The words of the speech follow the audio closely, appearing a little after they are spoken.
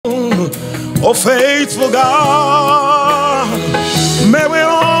Oh, faithful God, may we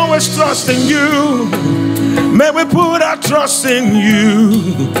always trust in you. May we put our trust in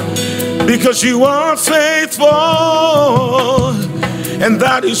you, because you are faithful, and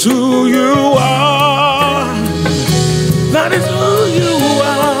that is who you are. That is who you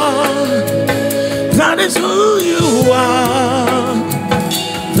are. That is who you are.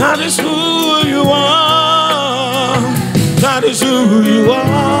 That is who you are. That is who you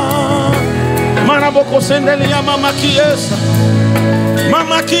are. Manaboko sendelia mama kiesa.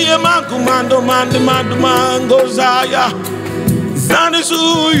 Mama kie mankumando mandi mango zaya. That is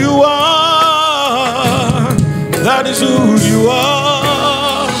who you are. That is who you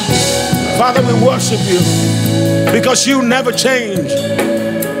are. Father, we worship you because you never change.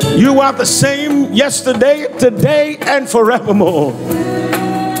 You are the same yesterday, today, and forevermore.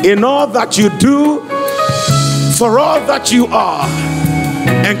 In all that you do, for all that you are,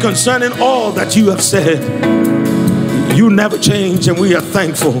 and concerning all that you have said, you never change, and we are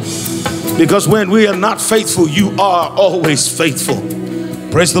thankful. Because when we are not faithful, you are always faithful.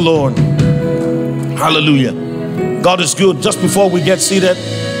 Praise the Lord. Hallelujah. God is good. Just before we get seated,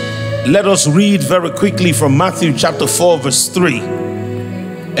 let us read very quickly from Matthew chapter 4 verse 3.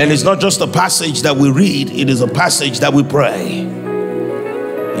 And it's not just a passage that we read, it is a passage that we pray.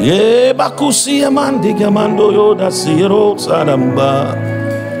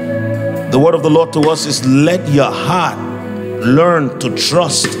 The word of the Lord to us is, let your heart learn to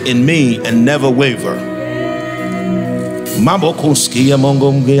trust in me and never waver.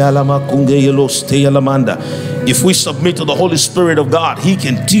 If we submit to the Holy Spirit of God, He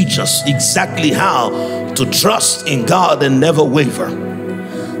can teach us exactly how to trust in God and never waver.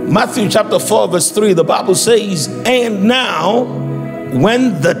 Matthew chapter 4 verse 3, the Bible says, and now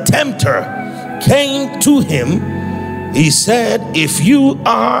when the tempter came to him, he said, if you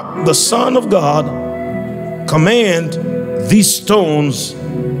are the Son of God, command these stones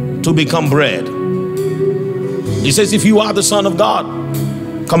to become bread. He says, if you are the Son of God,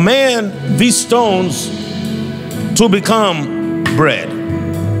 command these stones to become bread.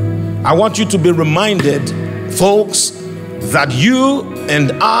 I want you to be reminded, folks, that you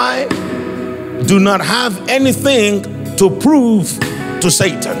and I do not have anything to prove to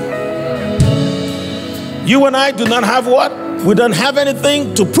Satan. You and I do not have what? We don't have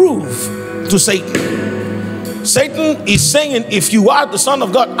anything to prove to Satan. Satan is saying, if you are the Son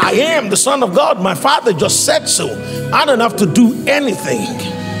of God, I am the Son of God. My Father just said so. I don't have to do anything.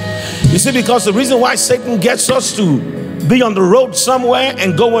 You see, because the reason why Satan gets us to be on the road somewhere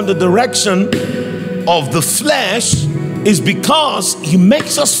and go in the direction of the flesh is because he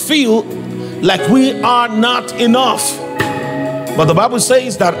makes us feel like we are not enough. But the Bible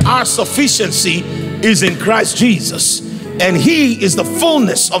says that our sufficiency is in Christ Jesus, and He is the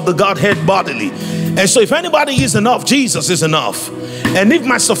fullness of the Godhead bodily. And so if anybody is enough, Jesus is enough. And if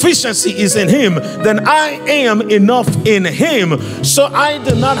my sufficiency is in Him, then I am enough in Him. So I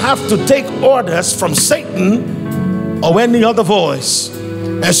do not have to take orders from Satan or any other voice.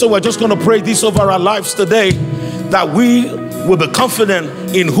 And so we're just going to pray this over our lives today, that we will be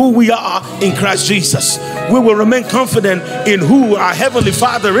confident in who we are in Christ Jesus. We will remain confident in who our Heavenly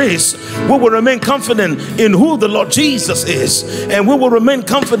Father is. We will remain confident in who the Lord Jesus is. And we will remain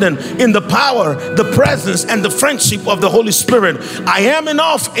confident in the power, the presence, and the friendship of the Holy Spirit. I am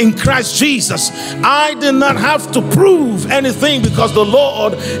enough in Christ Jesus. I did not have to prove anything because the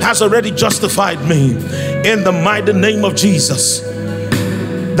Lord has already justified me. In the mighty name of Jesus.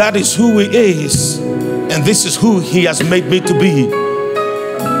 That is who He is. And this is who He has made me to be.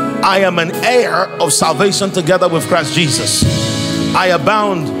 I am an heir of salvation together with Christ Jesus. I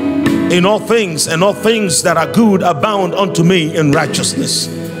abound in all things, and all things that are good abound unto me in righteousness.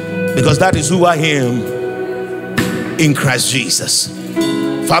 Because that is who I am in Christ Jesus.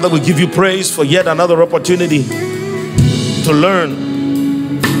 Father, we give you praise for yet another opportunity to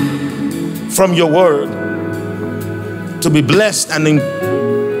learn from your word, to be blessed and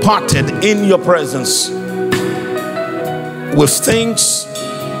imparted in your presence with things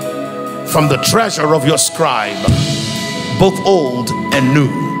from the treasure of your scribe, both old and new,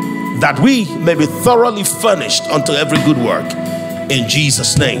 that we may be thoroughly furnished unto every good work. In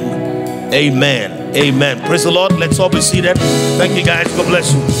Jesus' name, amen. Amen. Praise the Lord. Let's all be seated. Thank you, guys. God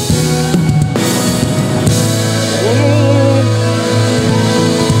bless you.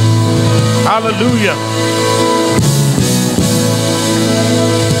 Hallelujah.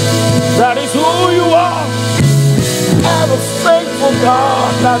 That is who you are. Have a faithful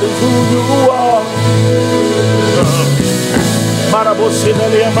God. That is who you are.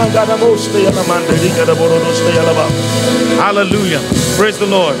 Hallelujah. Praise the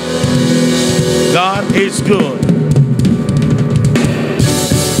Lord. God is good.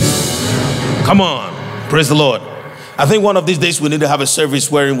 Come on. Praise the Lord. I think one of these days we need to have a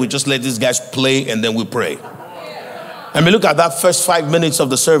service wherein we just let these guys play and then we pray. I mean, look at that first 5 minutes of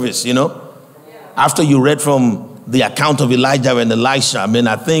the service, you know. After you read from the account of Elijah and Elisha, I mean,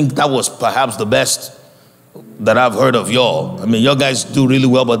 I think that was perhaps the best that I've heard of y'all. I mean, you guys do really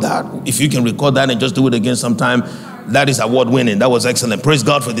well with that. If you can record that and just do it again sometime, that is award winning. That was excellent. Praise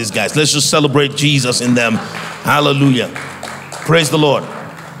God for these guys. Let's just celebrate Jesus in them. Hallelujah. Praise the Lord.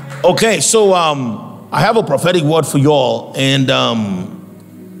 Okay, so I have a prophetic word for y'all, and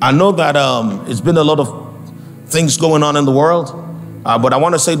I know that it's been a lot of things going on in the world, but I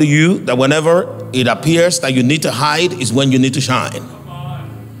want to say to you that whenever it appears that you need to hide is when you need to shine.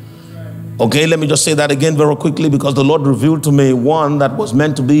 Okay, let me just say that again very quickly, because the Lord revealed to me one that was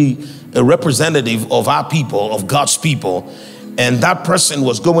meant to be a representative of our people, of God's people, and that person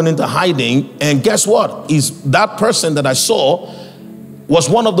was going into hiding, and guess what? Is that person that I saw was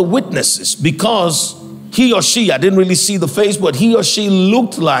one of the witnesses, because he or she, I didn't really see the face, but he or she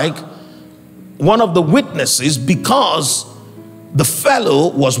looked like one of the witnesses because the fellow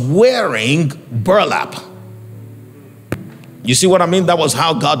was wearing burlap. You see what I mean? That was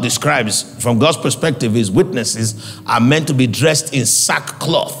how God describes, from God's perspective, his witnesses are meant to be dressed in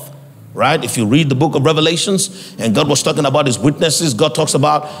sackcloth. Right? If you read the book of Revelations and God was talking about his witnesses, God talks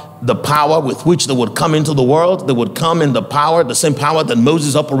about the power with which they would come into the world. They would come in the power, the same power that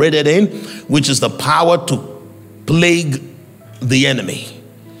Moses operated in, which is the power to plague the enemy.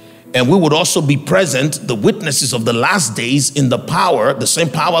 And we would also be present, the witnesses of the last days, in the power, the same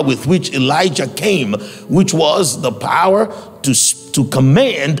power with which Elijah came, which was the power to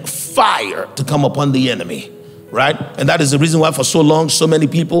command fire to come upon the enemy. Right? And that is the reason why for so long, so many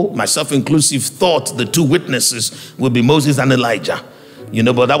people, myself inclusive, thought the two witnesses would be Moses and Elijah. You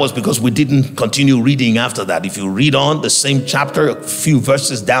know, but that was because we didn't continue reading after that. If you read on the same chapter, a few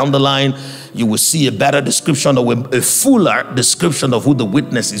verses down the line, you will see a better description or a fuller description of who the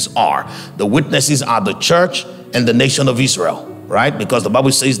witnesses are. The witnesses are the church and the nation of Israel. Right? Because the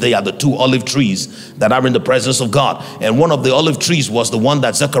Bible says they are the two olive trees that are in the presence of God. And one of the olive trees was the one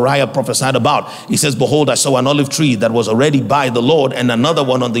that Zechariah prophesied about. He says, behold, I saw an olive tree that was already by the Lord, and another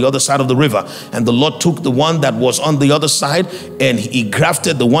one on the other side of the river. And the Lord took the one that was on the other side, and he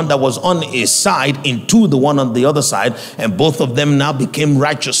grafted the one that was on his side into the one on the other side. And both of them now became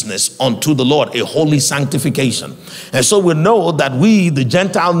righteousness unto the Lord, a holy sanctification. And so we know that we, the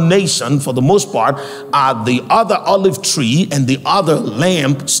Gentile nation, for the most part, are the other olive tree and the other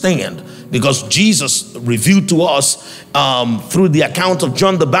lamp stand, because Jesus revealed to us through the account of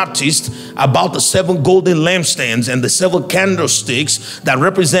John the Baptist about the 7 golden lampstands and the 7 candlesticks that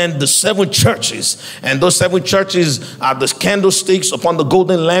represent the 7 churches. And those 7 churches are the candlesticks upon the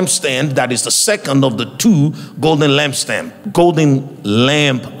golden lampstand that is the second of the 2 golden lampstand.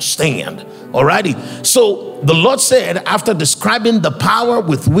 Alrighty. So the Lord said, after describing the power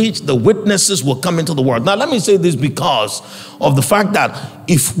with which the witnesses will come into the world. Now let me say this because of the fact that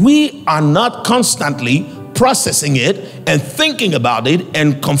if we are not constantly processing it and thinking about it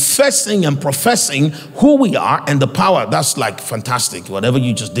and confessing and professing who we are and the power, that's like fantastic. Whatever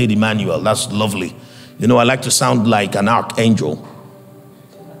you just did, Emmanuel, that's lovely. You know, I like to sound like an archangel.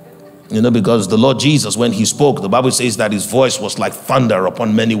 You know, because the Lord Jesus, when he spoke, the Bible says that his voice was like thunder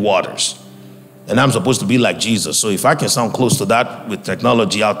upon many waters. And I'm supposed to be like Jesus. So if I can sound close to that with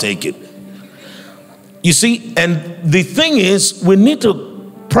technology, I'll take it. You see, and the thing is, we need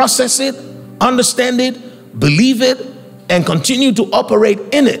to process it, understand it, believe it, and continue to operate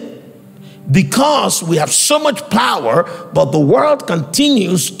in it. Because we have so much power, but the world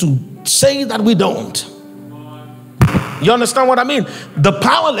continues to say that we don't. You understand what I mean? The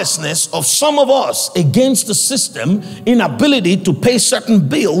powerlessness of some of us against the system, inability to pay certain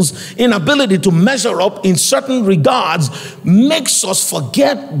bills, inability to measure up in certain regards, makes us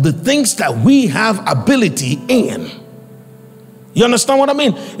forget the things that we have ability in. You understand what I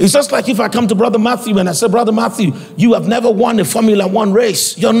mean? It's just like if I come to Brother Matthew and I say, Brother Matthew, you have never won a Formula 1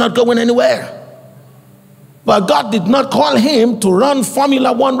 race. You're not going anywhere. But God did not call him to run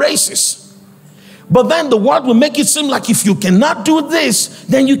Formula 1 races. But then the world will make it seem like if you cannot do this,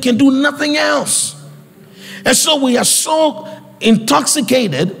 then you can do nothing else. And so we are so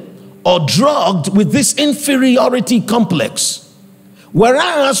intoxicated or drugged with this inferiority complex.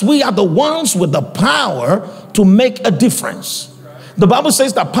 Whereas we are the ones with the power to make a difference. The Bible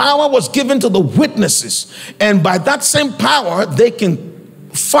says that power was given to the witnesses. And by that same power,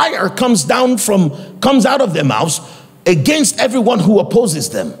 fire comes out of their mouths against everyone who opposes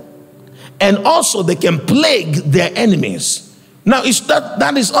them. And also they can plague their enemies. Now,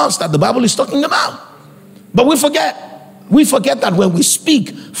 that is us that the Bible is talking about. But we forget. We forget that when we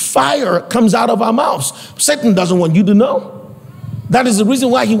speak, fire comes out of our mouths. Satan doesn't want you to know. That is the reason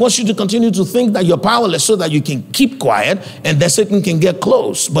why he wants you to continue to think that you're powerless, so that you can keep quiet and that Satan can get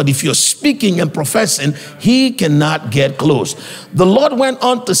close. But if you're speaking and professing, he cannot get close. The Lord went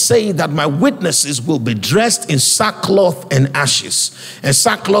on to say that my witnesses will be dressed in sackcloth and ashes. And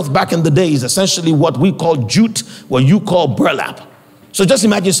sackcloth back in the day is essentially what we call jute, what you call burlap. So just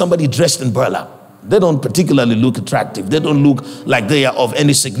imagine somebody dressed in burlap. They don't particularly look attractive. They don't look like they are of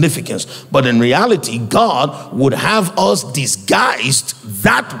any significance. But in reality, God would have us disguised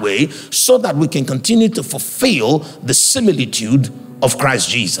that way so that we can continue to fulfill the similitude of Christ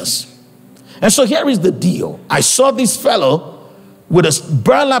Jesus. And so here is the deal. I saw this fellow with a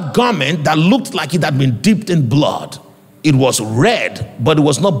burlap garment that looked like it had been dipped in blood. It was red, but it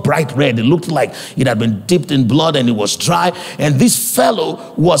was not bright red. It looked like it had been dipped in blood and it was dry. And this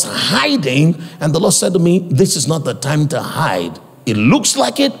fellow was hiding. And the Lord said to me, this is not the time to hide. It looks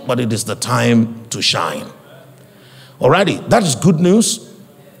like it, but it is the time to shine. Alrighty, that is good news.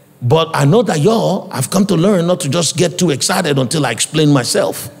 But I know that y'all have come to learn not to just get too excited until I explain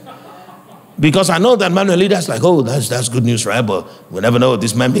myself. Because I know that man leader is like, oh, that's good news, right? But we never know,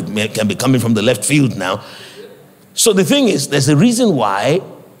 this man can be coming from the left field now. So the thing is, there's a reason why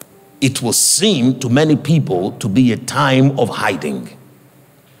it will seem to many people to be a time of hiding.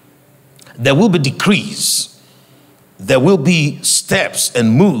 There will be decrees. There will be steps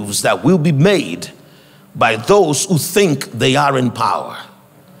and moves that will be made by those who think they are in power,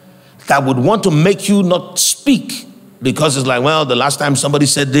 that would want to make you not speak, because it's like, well, the last time somebody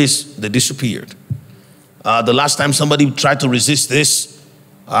said this, they disappeared. The last time somebody tried to resist this,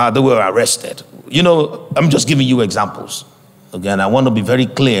 they were arrested. You know, I'm just giving you examples. Again, I want to be very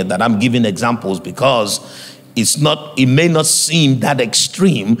clear that I'm giving examples because it may not seem that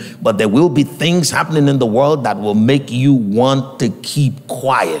extreme, but there will be things happening in the world that will make you want to keep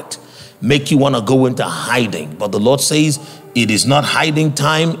quiet, make you want to go into hiding. But the Lord says it is not hiding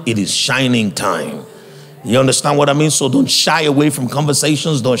time, it is shining time. You understand what I mean? So don't shy away from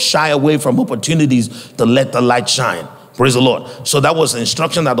conversations, don't shy away from opportunities to let the light shine. Praise the Lord. So that was the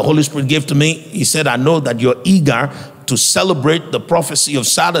instruction that the Holy Spirit gave to me. He said, I know that you're eager to celebrate the prophecy of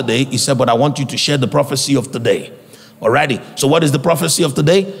Saturday. He said, but I want you to share the prophecy of today. Alrighty. So what is the prophecy of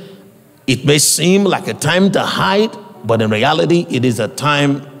today? It may seem like a time to hide, but in reality, it is a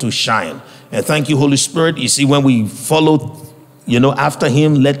time to shine. And thank you, Holy Spirit. You see, when we follow, after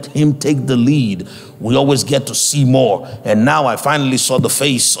him, let him take the lead, we always get to see more. And now I finally saw the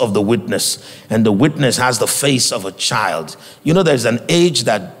face of the witness, and the witness has the face of a child. There's an age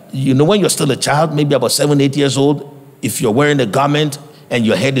that, when you're still a child, maybe about 7, 8 years old, if you're wearing a garment and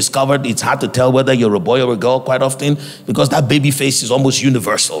your head is covered, it's hard to tell whether you're a boy or a girl quite often, because that baby face is almost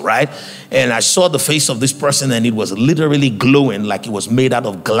universal, right? And I saw the face of this person, and it was literally glowing like it was made out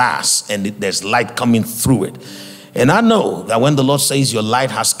of glass, and there's light coming through it. And I know that when the Lord says your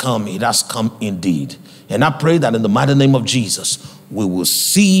light has come, it has come indeed. And I pray that in the mighty name of Jesus, we will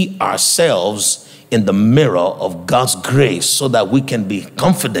see ourselves in the mirror of God's grace so that we can be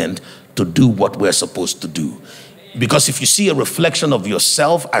confident to do what we're supposed to do. Because if you see a reflection of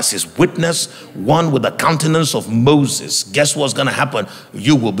yourself as his witness, one with the countenance of Moses, guess what's going to happen?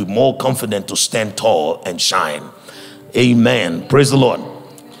 You will be more confident to stand tall and shine. Amen. Praise the Lord.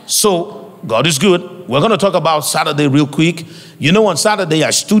 So God is good. We're going to talk about Saturday real quick. On Saturday,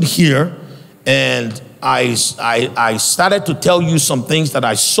 I stood here and I started to tell you some things that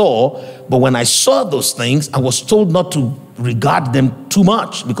I saw. But when I saw those things, I was told not to regard them too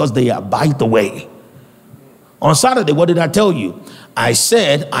much because they are by the way. On Saturday, what did I tell you? I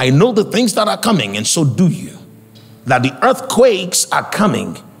said, I know the things that are coming, and so do you. That the earthquakes are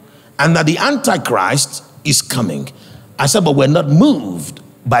coming, and that the Antichrist is coming. I said, but we're not moved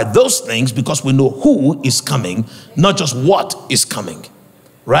by those things because we know who is coming, not just what is coming.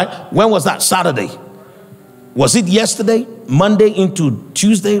 Right? When was that? Saturday. Was it yesterday? Monday into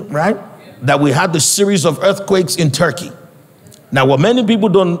Tuesday, right? That we had the series of earthquakes in Turkey. Now, what many people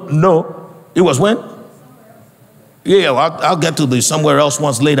don't know, it was when? Yeah, well, I'll get to this somewhere else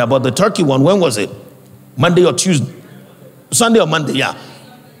once later. But the Turkey one, when was it? Monday or Tuesday? Sunday or Monday, yeah.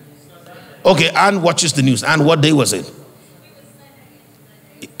 Okay, Ann watches the news. Ann, what day was it?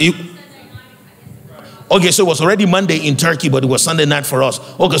 Okay, so it was already Monday in Turkey, but it was Sunday night for us.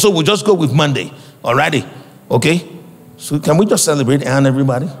 Okay, so we'll just go with Monday. Alrighty. Okay. So can we just celebrate Ann,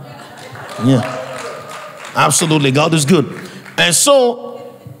 everybody? Yeah. Absolutely. God is good. And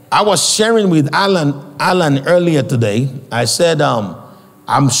so I was sharing with Alan earlier today. I said, I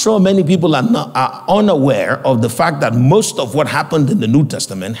I'm sure many people are unaware of the fact that most of what happened in the New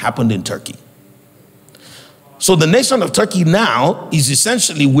Testament happened in Turkey. So the nation of Turkey now is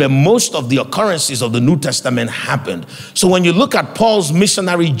essentially where most of the occurrences of the New Testament happened. So when you look at Paul's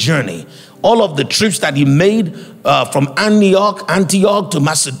missionary journey, all of the trips that he made from Antioch to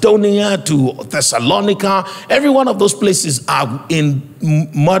Macedonia to Thessalonica, every one of those places are in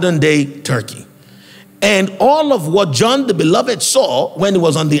modern day Turkey. And all of what John the Beloved saw when he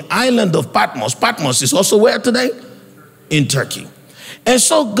was on the island of Patmos, Patmos is also where today? In Turkey. And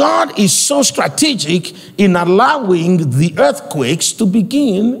so God is so strategic in allowing the earthquakes to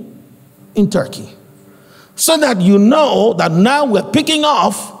begin in Turkey. So that you know that now we're picking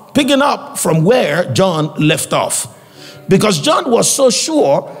up from where John left off. Because John was so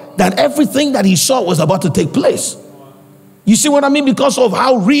sure that everything that he saw was about to take place. You see what I mean? Because of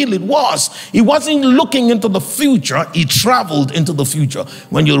how real it was. He wasn't looking into the future. He traveled into the future.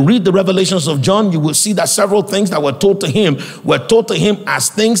 When you read the Revelations of John, you will see that several things that were told to him as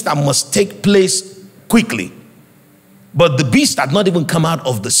things that must take place quickly. But the beast had not even come out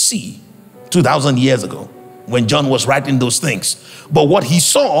of the sea 2,000 years ago when John was writing those things. But what he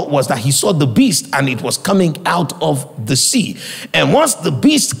saw was that he saw the beast and it was coming out of the sea. And once the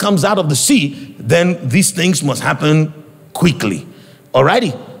beast comes out of the sea, then these things must happen quickly.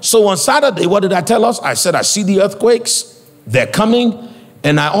 Alrighty. So on Saturday, what did I tell us? I said, I see the earthquakes, they're coming,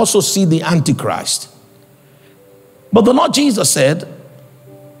 and I also see the Antichrist. But the Lord Jesus said,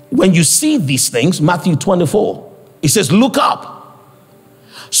 when you see these things, Matthew 24, he says, look up.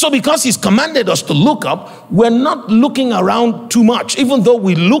 So because he's commanded us to look up, we're not looking around too much, even though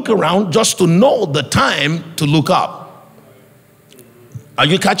we look around just to know the time to look up. Are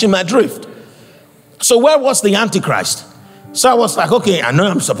you catching my drift? So where was the Antichrist? So I was like, okay, I know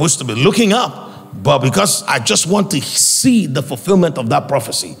I'm supposed to be looking up, but because I just want to see the fulfillment of that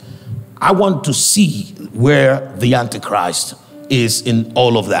prophecy, I want to see where the Antichrist is in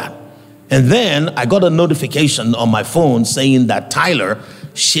all of that. And then I got a notification on my phone saying that Tyler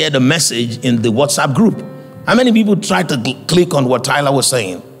shared a message in the WhatsApp group. How many people tried to click on what Tyler was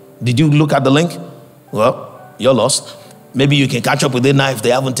saying? Did you look at the link? Well, you're lost. Maybe you can catch up with it now if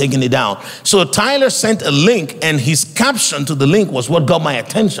they haven't taken it down. So Tyler sent a link, and his caption to the link was what got my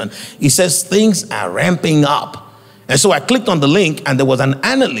attention. He says, things are ramping up. And so I clicked on the link, and there was an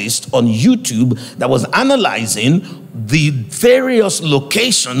analyst on YouTube that was analyzing the various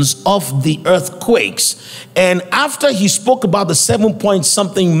locations of the earthquakes. And after he spoke about the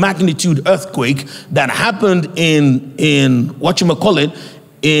 7-point-something magnitude earthquake that happened in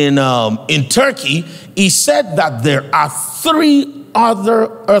Turkey, he said that there are 3 other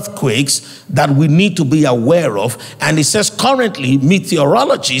earthquakes that we need to be aware of. And he says currently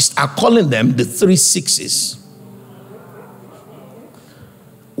meteorologists are calling them the 3 6s.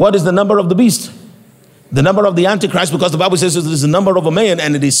 What is the number of the beast? The number of the Antichrist, because the Bible says it is the number of a man,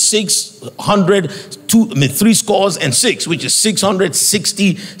 and it is 3 which is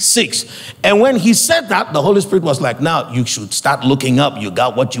 666. And when he said that, the Holy Spirit was like, now you should start looking up. You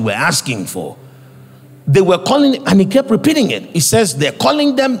got what you were asking for. They were calling it, and he kept repeating it. He says they're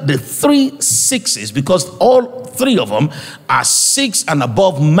calling them the 3 6s because all 3 of them are 6 and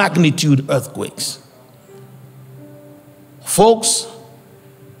above magnitude earthquakes. Folks,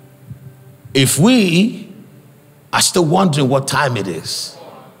 if we are still wondering what time it is,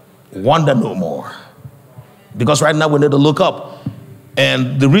 wonder no more. Because right now we need to look up.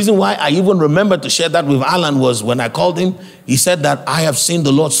 And the reason why I even remember to share that with Alan was when I called him, he said that I have seen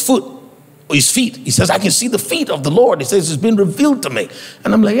the Lord's his feet. He says, I can see the feet of the Lord. He says, it's been revealed to me.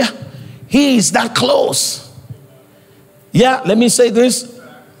 And I'm like, yeah, he is that close. Yeah, let me say this.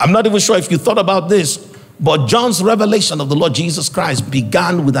 I'm not even sure if you thought about this, but John's revelation of the Lord Jesus Christ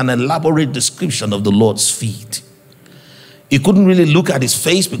began with an elaborate description of the Lord's feet. He couldn't really look at his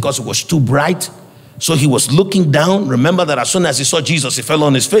face because it was too bright. So he was looking down. Remember that as soon as he saw Jesus, he fell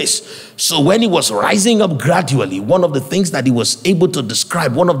on his face. So when he was rising up gradually, one of the things that he was able to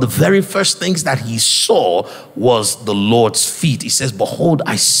describe, one of the very first things that he saw was the Lord's feet. He says, behold,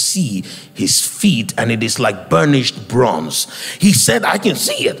 I see his feet, and it is like burnished bronze. He said, I can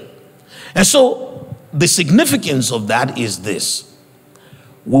see it. And so the significance of that is this.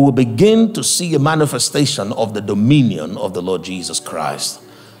 We will begin to see a manifestation of the dominion of the Lord Jesus Christ.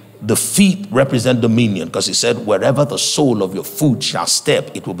 The feet represent dominion because he said, wherever the sole of your foot shall step,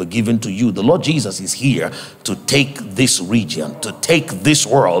 it will be given to you. The Lord Jesus is here to take this region, to take this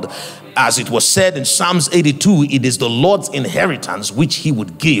world. As it was said in Psalms 82, it is the Lord's inheritance which he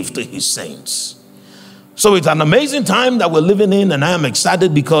would give to his saints. So it's an amazing time that we're living in, and I am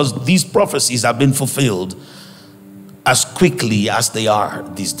excited because these prophecies have been fulfilled. as quickly as they are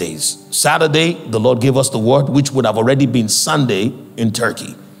these days. Saturday, the Lord gave us the word, which would have already been Sunday in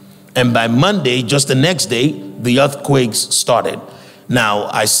Turkey. And by Monday, just the next day, the earthquakes started. Now,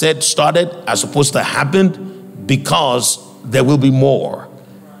 I said started as opposed to happened because there will be more.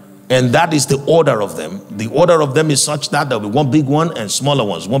 And that is the order of them. The order of them is such that there will be one big one and smaller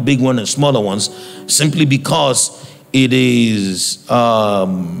ones, one big one and smaller ones, simply because it is, how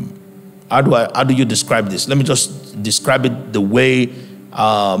do you describe this? Let me just describe it the way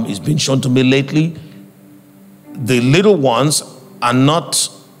it's been shown to me lately. The little ones are not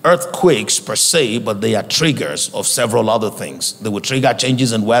earthquakes per se, but they are triggers of several other things. They will trigger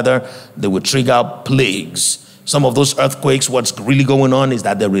changes in weather. They will trigger plagues. Some of those earthquakes, what's really going on is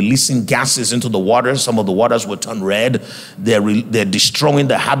that they're releasing gases into the water. Some of the waters will turn red. They're destroying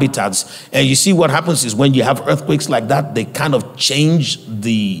the habitats. And you see what happens is when you have earthquakes like that, they kind of change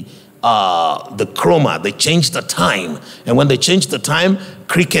the chroma. They change the time. And when they change the time,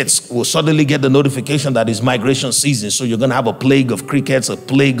 crickets will suddenly get the notification that it's migration season. So you're going to have a plague of crickets, a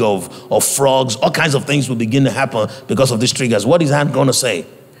plague of frogs. All kinds of things will begin to happen because of these triggers. What is Anne going to say?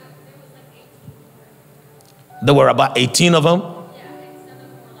 There were about 18 of them.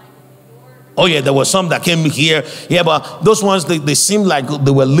 Oh yeah, there were some that came here. Yeah, but those ones, they seemed like they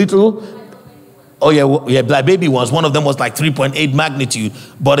were little. Oh yeah, like baby ones. One of them was like 3.8 magnitude.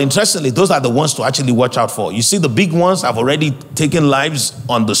 But interestingly, those are the ones to actually watch out for. You see, the big ones have already taken lives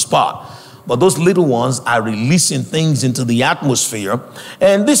on the spot. But those little ones are releasing things into the atmosphere.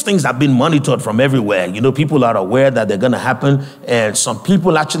 And these things have been monitored from everywhere. You know, people are aware that they're going to happen. And some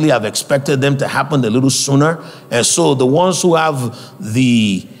people actually have expected them to happen a little sooner. And so the ones who have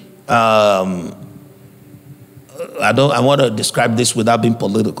the, I want to describe this without being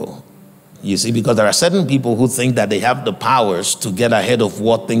political. You see, because there are certain people who think that they have the powers to get ahead of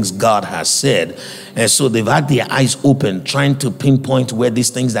what things God has said. And so they've had their eyes open, trying to pinpoint where these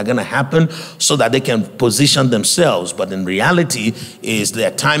things are going to happen so that they can position themselves. But in reality, is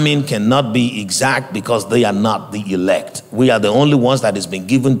their timing cannot be exact because they are not the elect. We are the only ones that has been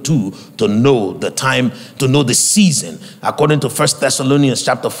given to know the time, to know the season. According to 1 Thessalonians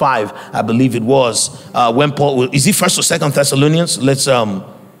chapter 5, I believe it was, when Paul, is it 1st or 2nd Thessalonians? Let's,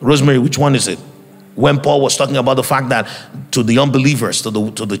 Rosemary, which one is it? When Paul was talking about the fact that to the unbelievers, to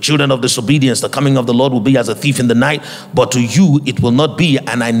the children of disobedience, the coming of the Lord will be as a thief in the night, but to you it will not be,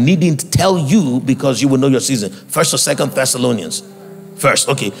 and I needn't tell you because you will know your season. 1st or 2nd Thessalonians? First,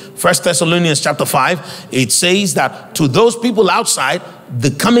 okay. 1 Thessalonians chapter 5, it says that to those people outside, the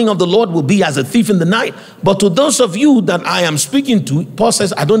coming of the Lord will be as a thief in the night. But to those of you that I am speaking to, Paul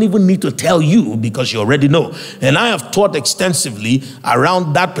says, I don't even need to tell you because you already know. And I have taught extensively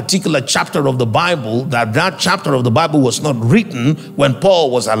around that particular chapter of the Bible, that chapter of the Bible was not written when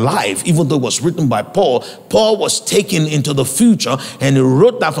Paul was alive, even though it was written by Paul. Paul was taken into the future and he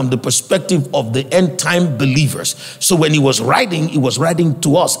wrote that from the perspective of the end time believers. So when he was writing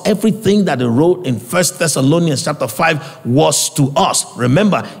to us. Everything that he wrote in 1 Thessalonians chapter 5 was to us.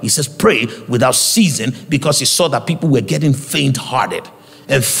 Remember, he says, pray without ceasing, because he saw that people were getting faint-hearted.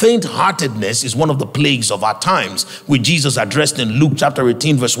 And faint-heartedness is one of the plagues of our times, which Jesus addressed in Luke chapter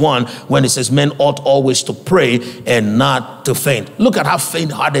 18, verse 1, when it says, men ought always to pray and not to faint. Look at how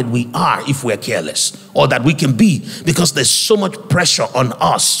faint-hearted we are if we're careless, or that we can be, because there's so much pressure on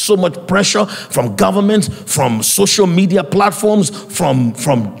us, so much pressure from government, from social media platforms, from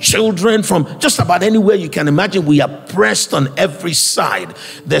children, from just about anywhere you can imagine. We are pressed on every side.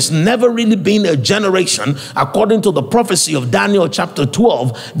 There's never really been a generation, according to the prophecy of Daniel chapter 12,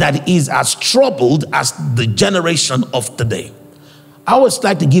 that is as troubled as the generation of today. I always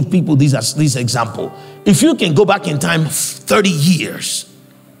like to give people this example. If you can go back in time 30 years,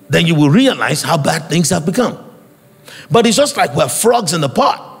 then you will realize how bad things have become. But it's just like we're frogs in the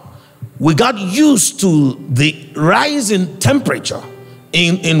pot. We got used to the rise in temperature,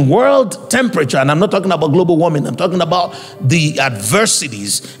 in world temperature, and I'm not talking about global warming, I'm talking about the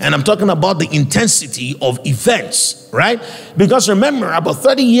adversities, and I'm talking about the intensity of events, right? Because remember, about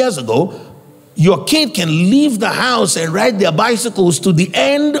 30 years ago, your kid can leave the house and ride their bicycles to the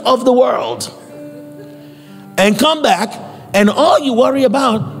end of the world and come back, and all you worry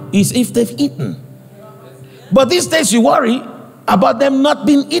about is if they've eaten. But these days you worry about them not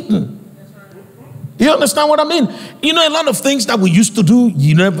being eaten. You understand what I mean? You know, a lot of things that we used to do,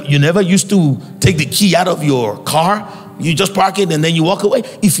 you never used to take the key out of your car. You just park it and then you walk away.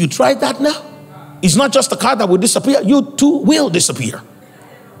 If you try that now, it's not just the car that will disappear, you too will disappear.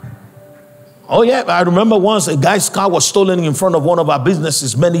 Oh yeah, I remember once a guy's car was stolen in front of one of our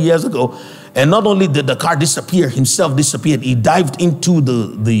businesses many years ago. And not only did the car disappear, himself disappeared. He dived into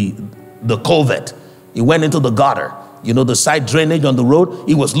the culvert. He went into the gutter. you know, the side drainage on the road.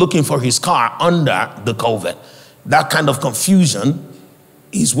 He was looking for his car under the culvert. That kind of confusion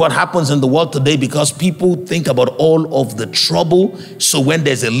is what happens in the world today because people think about all of the trouble. So when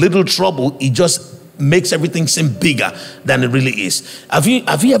there's a little trouble, it just makes everything seem bigger than it really is. Have you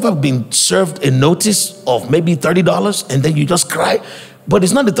ever been served a notice of maybe $30 and then you just cry? But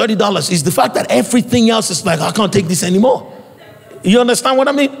it's not the $30, it's the fact that everything else is like, I can't take this anymore. You understand what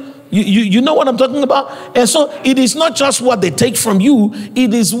I mean? You know what I'm talking about? And so it is not just what they take from you,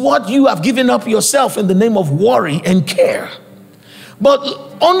 it is what you have given up yourself in the name of worry and care. But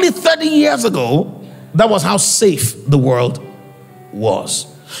only 30 years ago, that was how safe the world was.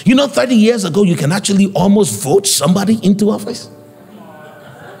 You know, 30 years ago, you can actually almost vote somebody into office.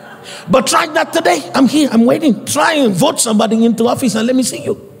 But try that today. I'm here, I'm waiting. Try and vote somebody into office and let me see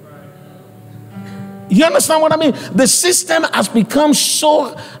you. You understand what I mean? The system has become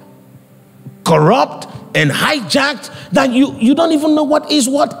so corrupt and hijacked that you don't even know what is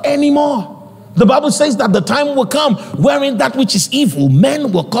what anymore. The Bible says that the time will come wherein that which is evil,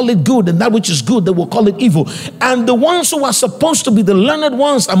 men will call it good, and that which is good, they will call it evil. And the ones who are supposed to be the learned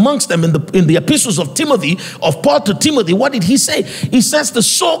ones amongst them in the epistles of Timothy, of Paul to Timothy, what did he say? He says the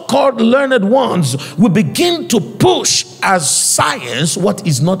so-called learned ones will begin to push as science what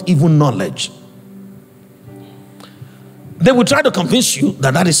is not even knowledge. They will try to convince you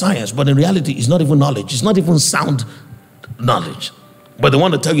that that is science, but in reality, it's not even knowledge. It's not even sound knowledge. But they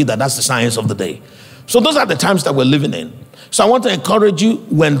want to tell you that that's the science of the day. So those are the times that we're living in. So I want to encourage you,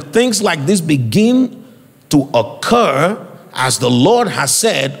 when things like this begin to occur, as the Lord has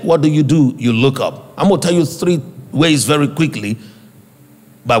said, what do? You look up. I'm going to tell you 3 ways very quickly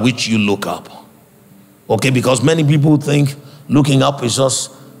by which you look up. Okay, because many people think looking up is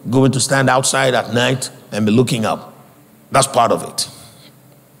just going to stand outside at night and be looking up. That's part of it.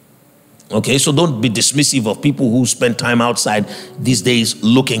 Okay, so don't be dismissive of people who spend time outside these days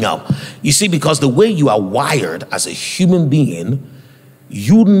looking up. You see, because the way you are wired as a human being,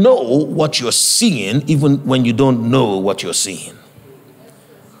 you know what you're seeing even when you don't know what you're seeing.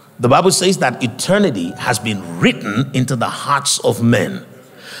 The Bible says that eternity has been written into the hearts of men.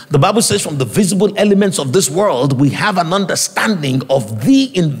 The Bible says from the visible elements of this world, we have an understanding of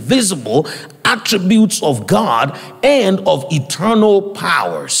the invisible attributes of God and of eternal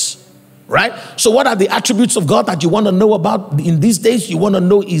powers. Right? So what are the attributes of God that you want to know about in these days? You want to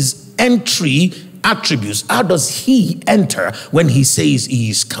know his entry attributes. How does he enter when he says he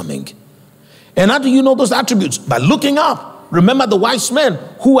is coming? And how do you know those attributes? By looking up. Remember the wise men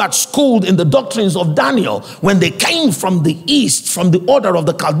who had schooled in the doctrines of Daniel when they came from the east, from the order of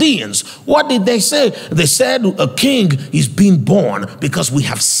the Chaldeans. What did they say? They said a king is being born because we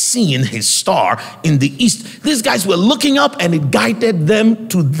have seen his star in the east. These guys were looking up and it guided them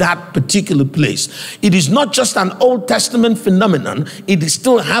to that particular place. It is not just an Old Testament phenomenon. It is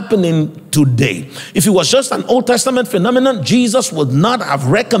still happening today. If it was just an Old Testament phenomenon, Jesus would not have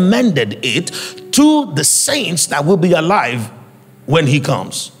recommended it to the saints that will be alive when he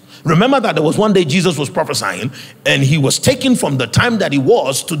comes. Remember that there was one day Jesus was prophesying and he was taken from the time that he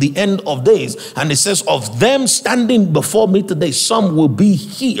was to the end of days. And it says, of them standing before me today, some will be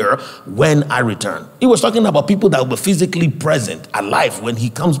here when I return. He was talking about people that were physically present, alive when he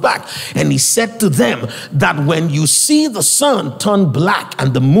comes back. And he said to them that when you see the sun turn black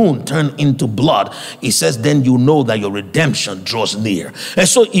and the moon turn into blood, he says, then you know that your redemption draws near. And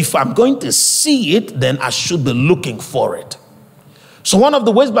so if I'm going to see it, then I should be looking for it. So one of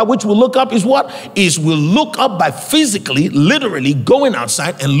the ways by which we look up is what? Is we look up by physically, literally going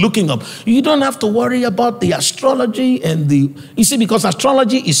outside and looking up. You don't have to worry about the astrology and you see, because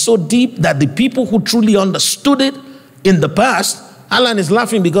astrology is so deep that the people who truly understood it in the past, Alan is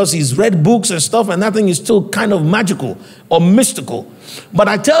laughing because he's read books and stuff and that thing is still kind of magical or mystical. But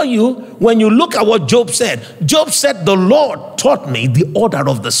I tell you, when you look at what Job said, the Lord taught me the order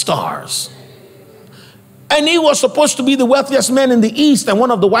of the stars. And he was supposed to be the wealthiest man in the East and one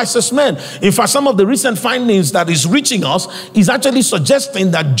of the wisest men. In fact, some of the recent findings that is reaching us is actually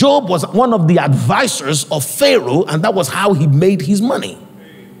suggesting that Job was one of the advisors of Pharaoh, and that was how he made his money.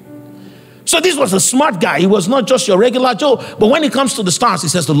 So this was a smart guy. He was not just your regular Joe. But when it comes to the stars, he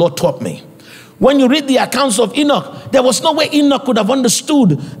says, the Lord taught me. When you read the accounts of Enoch, there was no way Enoch could have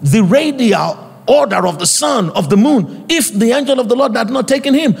understood the radial order of the sun, of the moon, if the angel of the Lord had not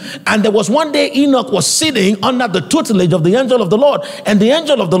taken him. And there was one day Enoch was sitting under the tutelage of the angel of the Lord, and the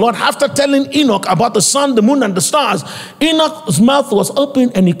angel of the Lord, after telling Enoch about the sun, the moon, and the stars, Enoch's mouth was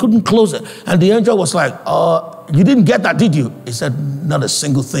open and he couldn't close it. And the angel was like, you didn't get that, did you? He said, not a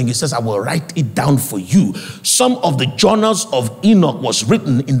single thing. He says, I will write it down for you. Some of the journals of Enoch was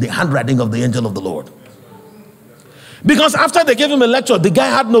written in the handwriting of the angel of the Lord. Because after they gave him a lecture, the guy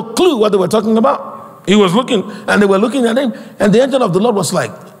had no clue what they were talking about. He was looking, and they were looking at him, and the angel of the Lord was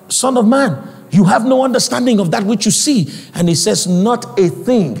like, Son of man, you have no understanding of that which you see. And he says, not a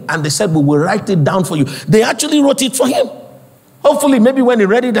thing. And they said, we will write it down for you. They actually wrote it for him. Hopefully, maybe when he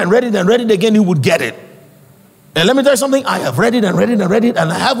read it and read it and read it again, he would get it. And let me tell you something, I have read it and read it and read it,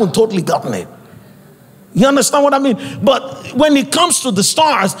 and I haven't totally gotten it. You understand what I mean? But when it comes to the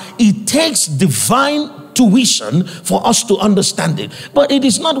stars, it takes divine tuition for us to understand it. But it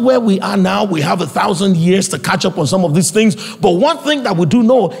is not where we are now. We have 1,000 years to catch up on some of these things. But one thing that we do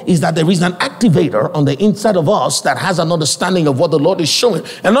know is that there is an activator on the inside of us that has an understanding of what the Lord is showing.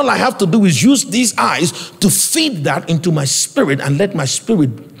 And all I have to do is use these eyes to feed that into my spirit and let my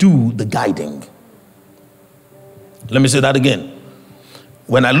spirit do the guiding. Let me say that again.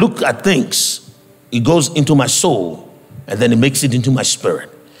 When I look at things, it goes into my soul, and then it makes it into my spirit.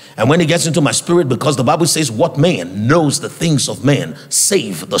 And when it gets into my spirit, because the Bible says, what man knows the things of man,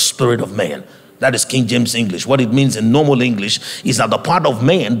 save the spirit of man. That is King James English. What it means in normal English is that the part of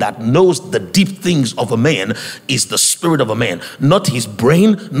man that knows the deep things of a man is the spirit of a man. Not his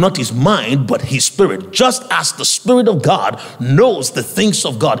brain, not his mind, but his spirit. Just as the Spirit of God knows the things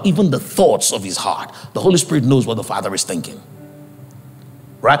of God, even the thoughts of his heart. The Holy Spirit knows what the Father is thinking.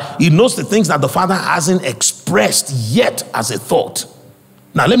 Right? He knows the things that the Father hasn't expressed yet as a thought.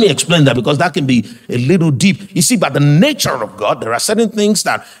 Now, let me explain that, because that can be a little deep. You see, by the nature of God, there are certain things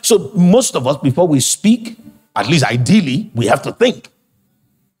that, so most of us, before we speak, at least ideally, we have to think.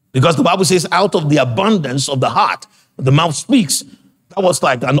 Because the Bible says, out of the abundance of the heart, the mouth speaks. That was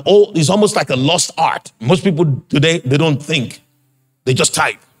like it's almost like a lost art. Most people today, they don't think. They just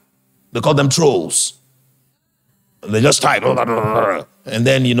type. They call them trolls. They just type. And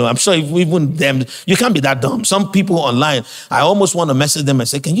then, I'm sure if even them, you can't be that dumb. Some people online, I almost want to message them and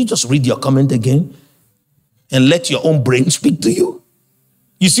say, can you just read your comment again? And let your own brain speak to you?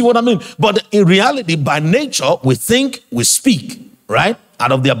 You see what I mean? But in reality, by nature, we think, we speak, right?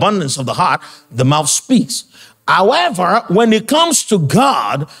 Out of the abundance of the heart, the mouth speaks. However, when it comes to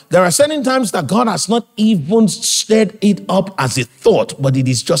God, there are certain times that God has not even stirred it up as a thought, but it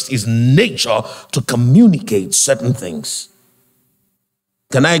is just his nature to communicate certain things.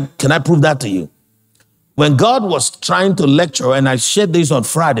 Can I prove that to you? When God was trying to lecture, and I shared this on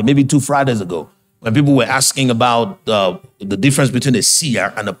Friday, maybe 2 Fridays ago, when people were asking about the difference between a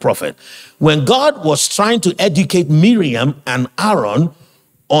seer and a prophet. When God was trying to educate Miriam and Aaron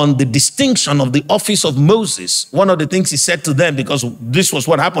on the distinction of the office of Moses, one of the things he said to them, because this was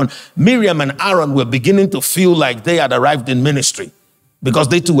what happened, Miriam and Aaron were beginning to feel like they had arrived in ministry because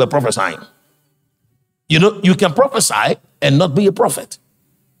they too were prophesying. You can prophesy and not be a prophet.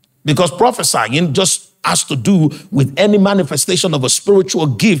 Because prophesying just has to do with any manifestation of a spiritual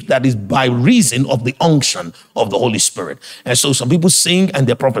gift that is by reason of the unction of the Holy Spirit. And so some people sing and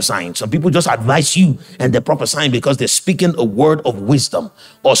they're prophesying. Some people just advise you and they're prophesying because they're speaking a word of wisdom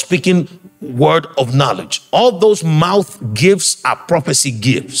or speaking word of knowledge. All those mouth gifts are prophecy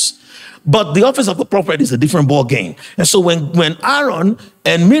gifts. But the office of a prophet is a different ball game. And so when Aaron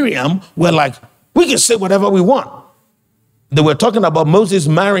and Miriam were like, we can say whatever we want. They were talking about Moses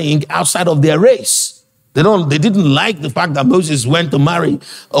marrying outside of their race. They didn't like the fact that Moses went to marry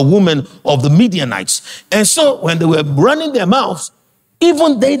a woman of the Midianites. And so when they were running their mouths,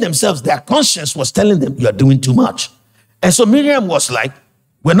 even they themselves, their conscience was telling them, you're doing too much. And so Miriam was like,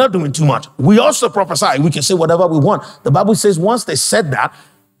 we're not doing too much. We also prophesy. We can say whatever we want. The Bible says once they said that,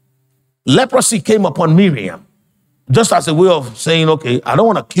 leprosy came upon Miriam, just as a way of saying, okay, I don't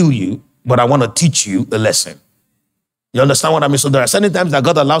want to kill you, but I want to teach you a lesson. You understand what I mean? So there are certain times that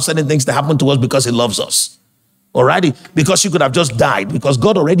God allows certain things to happen to us because he loves us. Alrighty? Because she could have just died, because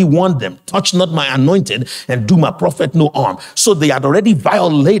God already warned them, touch not my anointed and do my prophet no harm. So they had already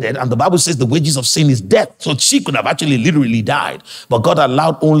violated, and the Bible says the wages of sin is death. So she could have actually literally died, but God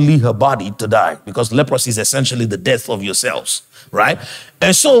allowed only her body to die, because leprosy is essentially the death of yourselves, right?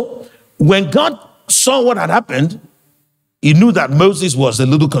 And so when God saw what had happened, he knew that Moses was a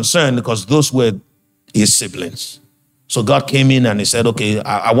little concerned because those were his siblings. So God came in and he said, okay,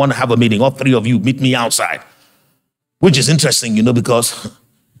 I want to have a meeting. All 3 of you meet me outside. Which is interesting, because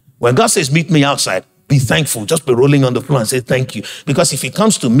when God says meet me outside, be thankful. Just be rolling on the floor and say thank you. Because if he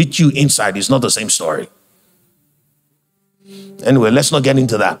comes to meet you inside, it's not the same story. Anyway, let's not get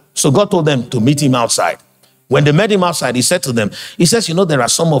into that. So God told them to meet him outside. When they met him outside, he said to them, he says, there are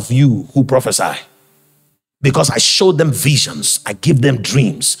some of you who prophesy. Because I showed them visions, I give them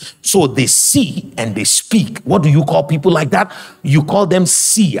dreams. So they see and they speak. What do you call people like that? You call them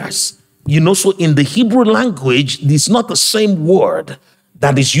seers. So in the Hebrew language, it's not the same word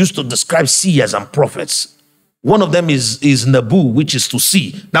that is used to describe seers and prophets. One of them is Nabu, which is to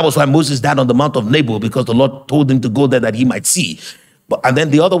see. That was why Moses died on the Mount of Nebo, because the Lord told him to go there that he might see. And then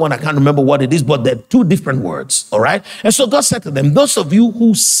the other one, I can't remember what it is, but they're two different words, all right? And so God said to them, those of you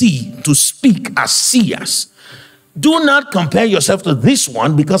who see, to speak as seers, do not compare yourself to this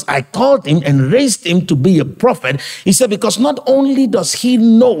one, because I called him and raised him to be a prophet. He said, because not only does he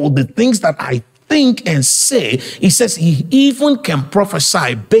know the things that I think and say, he says he even can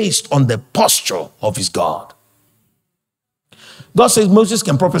prophesy based on the posture of his God. God says Moses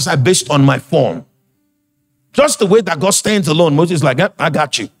can prophesy based on my form. Just the way that God stands alone, Moses is like, I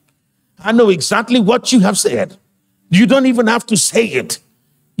got you. I know exactly what you have said. You don't even have to say it.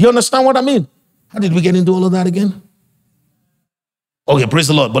 You understand what I mean? How did we get into all of that again? Okay, praise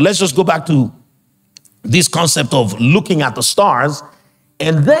the Lord. But let's just go back to this concept of looking at the stars.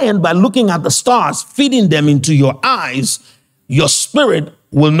 And then by looking at the stars, feeding them into your eyes, your spirit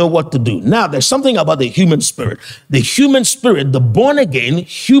will know what to do. Now, there's something about the human spirit. The human spirit, the born-again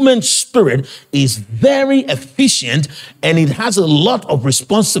human spirit, is very efficient, and it has a lot of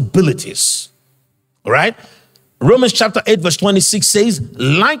responsibilities. All right? Romans chapter 8, verse 26 says,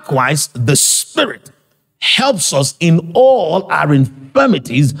 likewise, the Spirit helps us in all our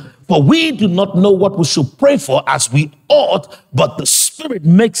infirmities, for we do not know what we should pray for as we ought, but the Spirit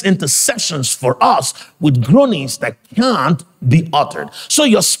makes intercessions for us with groanings that can't be uttered. So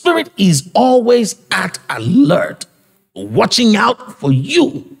your spirit is always at alert, watching out for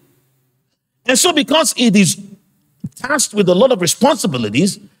you. And so because it is tasked with a lot of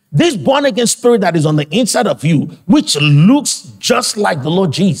responsibilities, this born-again spirit that is on the inside of you, which looks just like the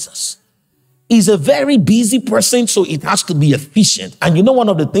Lord Jesus, is a very busy person, so it has to be efficient. And you know one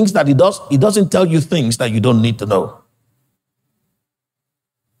of the things that he does? He doesn't tell you things that you don't need to know.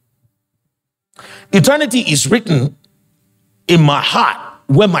 Eternity is written in my heart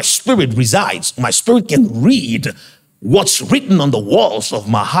where my spirit resides. My spirit can read what's written on the walls of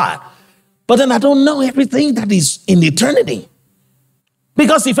my heart. But then I don't know everything that is in eternity.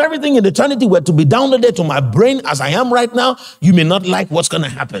 Because if everything in eternity were to be downloaded to my brain as I am right now, you may not like what's going to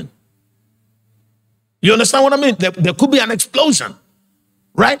happen. You understand what I mean? There could be an explosion,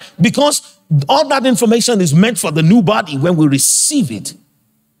 right? Because all that information is meant for the new body when we receive it.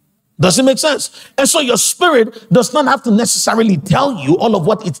 Does it make sense? And so your spirit does not have to necessarily tell you all of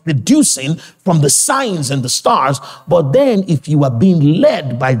what it's deducing from the signs and the stars. But then if you are being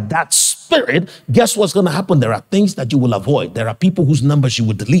led by that spirit, guess what's going to happen? There are things that you will avoid. There are people whose numbers you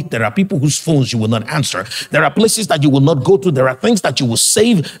will delete. There are people whose phones you will not answer. There are places that you will not go to. There are things that you will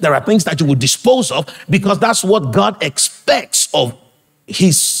save. There are things that you will dispose of, because that's what God expects of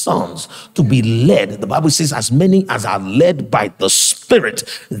his sons, to be led. The Bible says, as many as are led by the Spirit,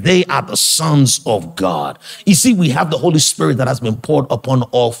 they are the sons of God. You see, we have the Holy Spirit that has been poured upon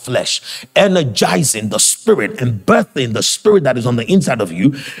all flesh, energizing the Spirit and birthing the Spirit that is on the inside of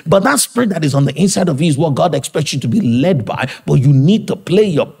you. But that Spirit that is on the inside of you is what God expects you to be led by. But you need to play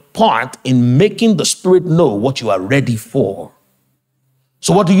your part in making the Spirit know what you are ready for.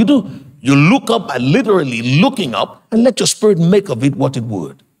 So what do? You look up by literally looking up and let your spirit make of it what it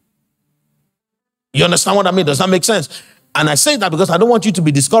would. You understand what I mean? Does that make sense? And I say that because I don't want you to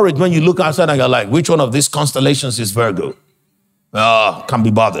be discouraged when you look outside and you're like, which one of these constellations is Virgo? Can't be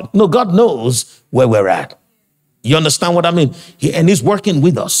bothered. No, God knows where we're at. You understand what I mean? And he's working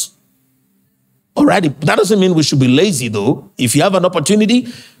with us. All right. That doesn't mean we should be lazy, though. If you have an opportunity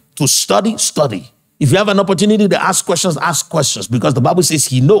to study, study. If you have an opportunity to ask questions, because the Bible says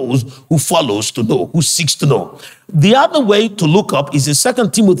he knows who follows to know, who seeks to know. The other way to look up is in 2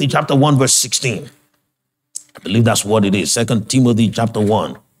 Timothy chapter 1, verse 16. I believe that's what it is. 2 Timothy chapter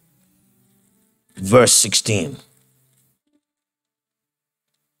 1, verse 16.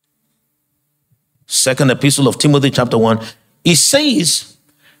 Second epistle of Timothy chapter 1. It says,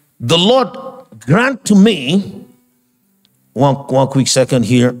 the Lord grant to me, one quick second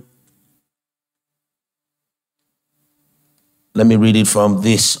here. Let me read it from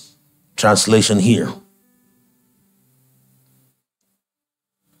this translation here.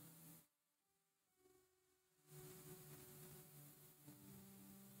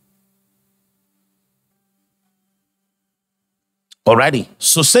 Alrighty.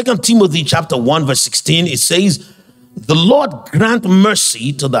 So 2 Timothy chapter 1, verse 16, it says, the Lord grant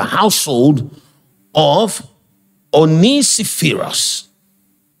mercy to the household of Onesiphorus.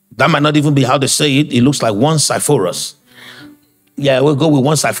 That might not even be how they say it. It looks like one Onesiphorus. Yeah, we'll go with one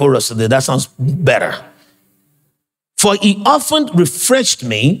Onesiphorus today. That sounds better. For he often refreshed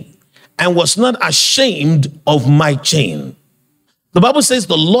me and was not ashamed of my chain. The Bible says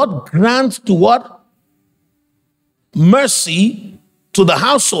the Lord grants to what? Mercy to the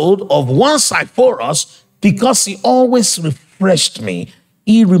household of one Onesiphorus because he always refreshed me.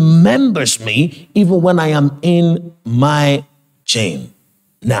 He remembers me even when I am in my chain.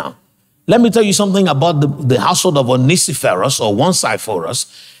 Now, let me tell you something about the household of Onesiphorus or Onesiphorus.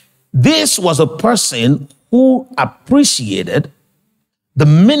 This was a person who appreciated the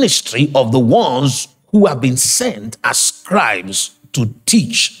ministry of the ones who have been sent as scribes to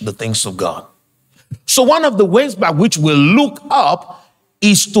teach the things of God. So one of the ways by which we look up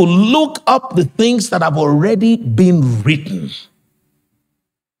is to look up the things that have already been written.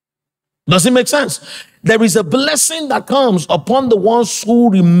 Does it make sense? There is a blessing that comes upon the ones who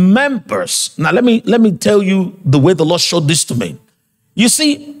remembers. Now let me tell you the way the Lord showed this to me. You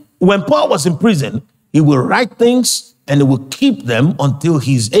see, when Paul was in prison, he will write things and he will keep them until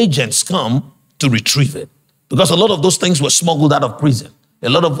his agents come to retrieve it. Because a lot of those things were smuggled out of prison. A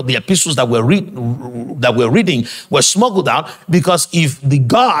lot of the epistles that we're reading were smuggled out because if the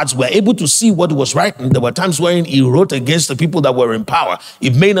guards were able to see what he was writing, there were times wherein he wrote against the people that were in power.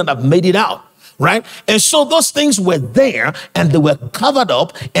 It may not have made it out, right? And so those things were there and they were covered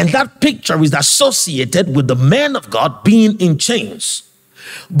up, and that picture is associated with the man of God being in chains.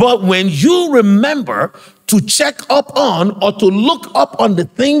 But when you remember to check up on or to look up on the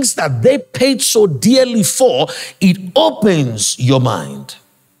things that they paid so dearly for, it opens your mind.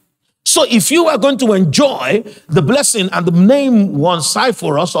 So if you are going to enjoy the blessing, and the name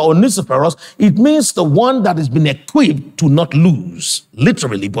Onesiphorus or Onesiphorus, it means the one that has been equipped to not lose,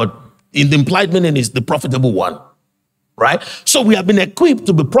 literally, but in the implied meaning is the profitable one. Right? So we have been equipped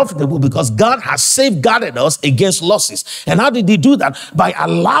to be profitable because God has safeguarded us against losses. And how did he do that? By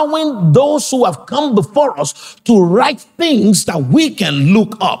allowing those who have come before us to write things that we can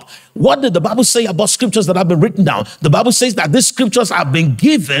look up. What did the Bible say about scriptures that have been written down? The Bible says that these scriptures have been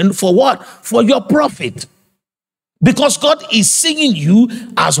given for what? For your profit. Because God is seeing you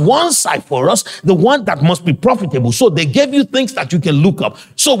as Onesiphorus, the one that must be profitable. So they gave you things that you can look up.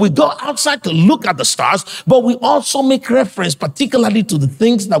 So we go outside to look at the stars, but we also make reference particularly to the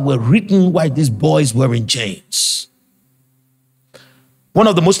things that were written while these boys were in chains. One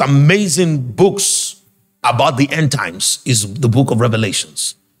of the most amazing books about the end times is the book of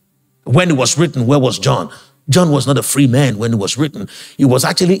Revelations. When it was written, where was John? John was not a free man when it was written. He was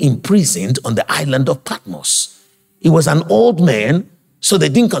actually imprisoned on the island of Patmos. He was an old man, so they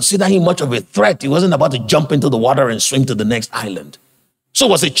didn't consider him much of a threat. He wasn't about to jump into the water and swim to the next island. So it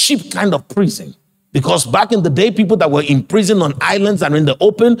was a cheap kind of prison. Because back in the day, people that were imprisoned on islands and in the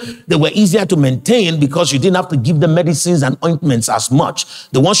open, they were easier to maintain because you didn't have to give them medicines and ointments as much.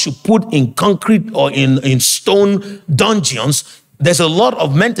 The ones you put in concrete or in stone dungeons, there's a lot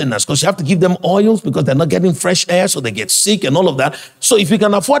of maintenance because you have to give them oils because they're not getting fresh air, so they get sick and all of that. So if you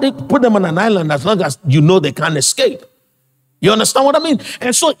can afford it, put them on an island as long as you know they can't escape. You understand what I mean?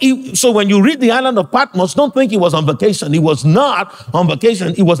 And so when you read the island of Patmos, don't think he was on vacation. He was not on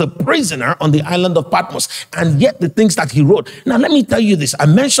vacation. He was a prisoner on the island of Patmos. And yet the things that he wrote. Now, let me tell you this. I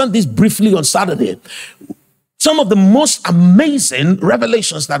mentioned this briefly on Saturday. Some of the most amazing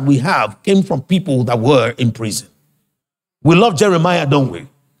revelations that we have came from people that were in prison. We love Jeremiah, don't we?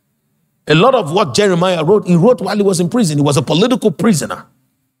 A lot of what Jeremiah wrote, he wrote while he was in prison. He was a political prisoner.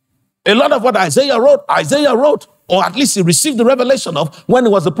 A lot of what Isaiah wrote, or at least he received the revelation of when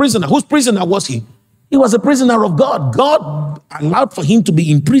he was a prisoner. Whose prisoner was he? He was a prisoner of God. God allowed for him to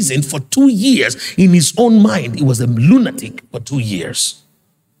be in prison for 2 years in his own mind. He was a lunatic for 2 years.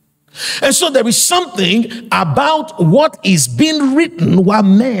 And so there is something about what is being written while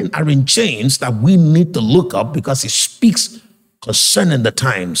men are in chains that we need to look up because it speaks concerning the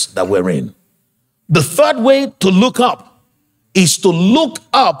times that we're in. The third way to look up is to look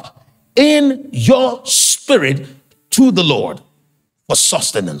up in your spirit to the Lord for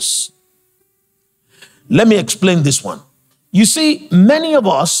sustenance. Let me explain this one. You see, many of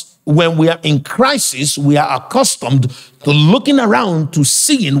us, when we are in crisis, we are accustomed to looking around to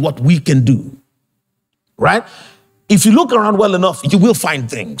seeing what we can do, right? If you look around well enough, you will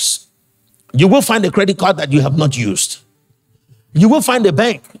find things. You will find a credit card that you have not used. You will find a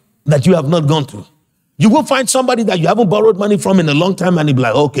bank that you have not gone to. You will find somebody that you haven't borrowed money from in a long time and you'll be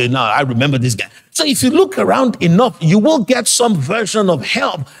like, okay, now I remember this guy. So if you look around enough, you will get some version of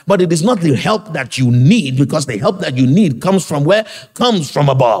help, but it is not the help that you need because the help that you need comes from where? Comes from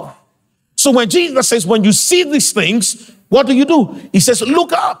above. So when Jesus says, when you see these things, what do? He says,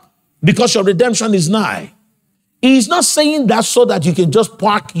 look up because your redemption is nigh. He's not saying that so that you can just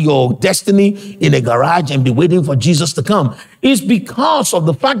park your destiny in a garage and be waiting for Jesus to come. It's because of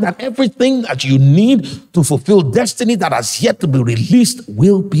the fact that everything that you need to fulfill destiny that has yet to be released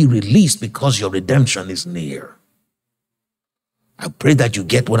will be released because your redemption is near. I pray that you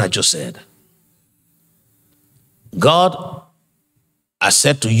get what I just said. God has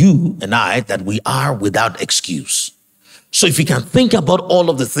said to you and I that we are without excuse. So if you can think about all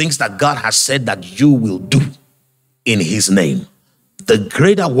of the things that God has said that you will do in his name, the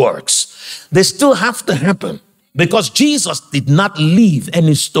greater works, they still have to happen because Jesus did not leave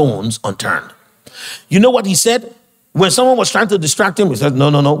any stones unturned. You know what he said? When someone was trying to distract him, he said,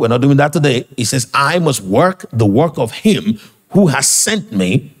 no, we're not doing that today. He says, I must work the work of him who has sent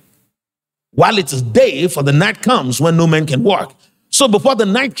me while it is day, for the night comes when no man can work. So before the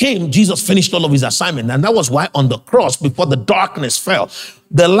night came, Jesus finished all of his assignment. And that was why on the cross, before the darkness fell,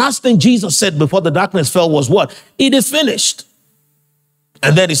 the last thing Jesus said before the darkness fell was what? It is finished.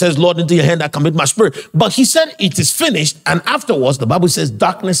 And then he says, Lord, into your hand I commit my spirit. But he said it is finished. And afterwards, the Bible says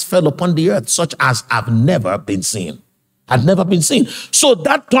darkness fell upon the earth, such as have never been seen. Had never been seen. So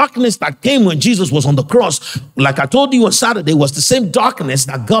that darkness that came when Jesus was on the cross, like I told you on Saturday, was the same darkness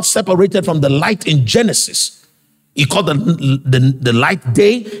that God separated from the light in Genesis. He called the light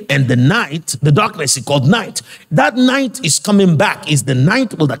day, and the night, the darkness, he called night. That night is coming back, is the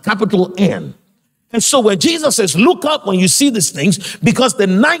night with a capital N. And so when Jesus says, look up when you see these things, because the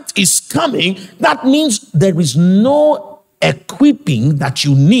night is coming, that means there is no equipping that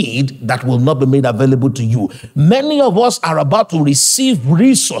you need that will not be made available to you. Many of us are about to receive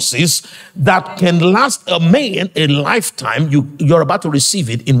resources that can last a man a lifetime. You're about to receive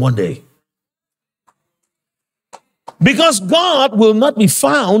it in one day. Because God will not be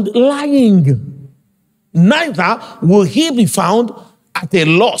found lying. Neither will he be found at a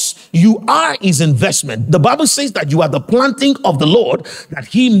loss. You are his investment. The Bible says that you are the planting of the Lord, that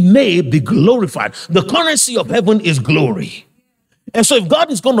he may be glorified. The currency of heaven is glory. And so if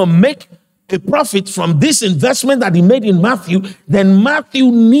God is going to make a profit from this investment that he made in Matthew, then Matthew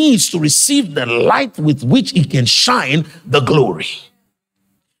needs to receive the light with which he can shine the glory.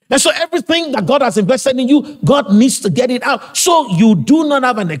 And so everything that God has invested in you, God needs to get it out. So you do not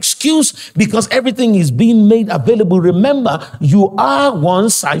have an excuse because everything is being made available. Remember, you are one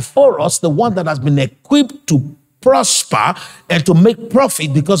Cyphorus, the one that has been equipped to prosper and to make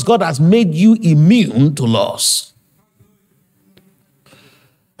profit because God has made you immune to loss.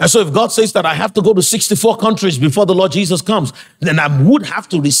 And so if God says that I have to go to 64 countries before the Lord Jesus comes, then I would have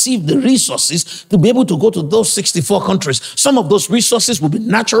to receive the resources to be able to go to those 64 countries. Some of those resources will be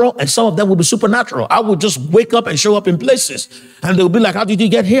natural and some of them will be supernatural. I would just wake up and show up in places and they'll be like, how did you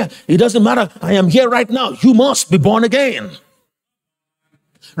get here? It doesn't matter. I am here right now. You must be born again.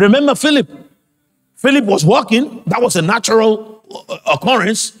 Remember Philip? Philip was walking. That was a natural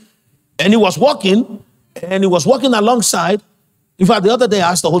occurrence. And he was walking alongside. In fact, the other day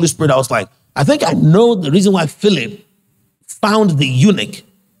I asked the Holy Spirit, I was like, I think I know the reason why Philip found the eunuch.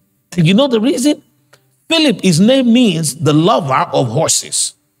 And you know the reason? Philip, his name means the lover of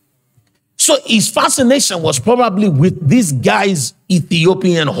horses. So his fascination was probably with this guy's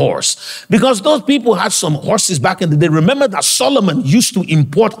Ethiopian horse. Because those people had some horses back in the day. Remember that Solomon used to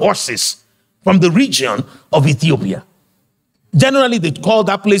import horses from the region of Ethiopia. Generally, they call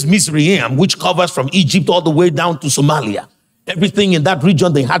that place Mizraim, which covers from Egypt all the way down to Somalia. Everything in that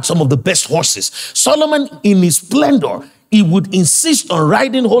region, they had some of the best horses. Solomon, in his splendor, he would insist on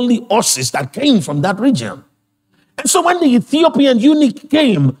riding holy horses that came from that region. And so when the Ethiopian eunuch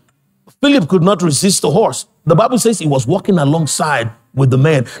came, Philip could not resist the horse. The Bible says he was walking alongside with the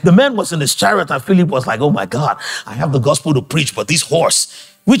man. The man was in his chariot and Philip was like, oh my God, I have the gospel to preach, but this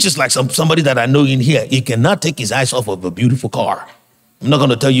horse, which is like somebody that I know in here, he cannot take his eyes off of a beautiful car. I'm not going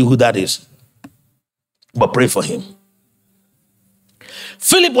to tell you who that is, but pray for him.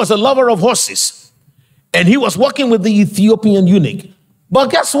 Philip was a lover of horses, and he was walking with the Ethiopian eunuch.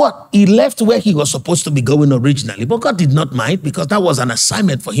 But guess what? He left where he was supposed to be going originally. But God did not mind because that was an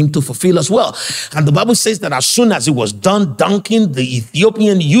assignment for him to fulfill as well. And the Bible says that as soon as he was done dunking the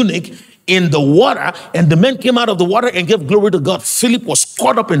Ethiopian eunuch in the water, and the men came out of the water and gave glory to God, Philip was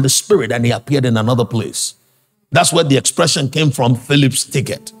caught up in the spirit and he appeared in another place. That's where the expression came from, Philip's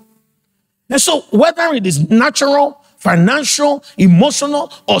ticket. And so whether it is natural, financial,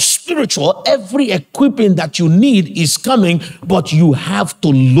 emotional, or spiritual, every equipping that you need is coming, but you have to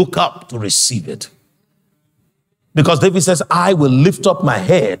look up to receive it. Because David says, I will lift up my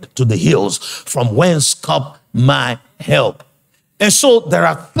head to the hills from whence come my help. And so there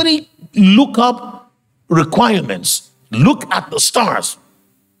are 3 look up requirements. Look at the stars.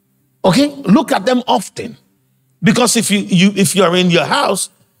 Okay? Look at them often. Because if you're in your house,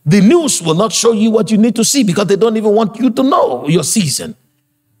 the news will not show you what you need to see because they don't even want you to know your season.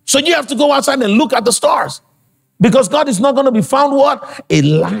 So you have to go outside and look at the stars because God is not going to be found what? A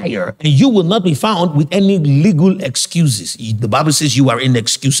liar. And you will not be found with any legal excuses. The Bible says you are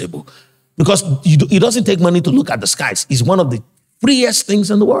inexcusable. Because it doesn't take money to look at the skies. It's one of the freest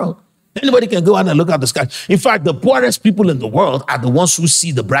things in the world. Anybody can go out and look at the sky. In fact, the poorest people in the world are the ones who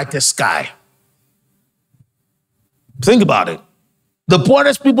see the brightest sky. Think about it. The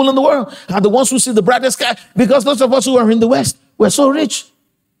poorest people in the world are the ones who see the brightest sky, because those of us who are in the West, we're so rich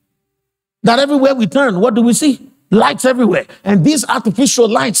that everywhere we turn, what do we see? Lights everywhere. And these artificial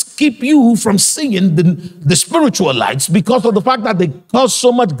lights keep you from seeing the spiritual lights because of the fact that they cause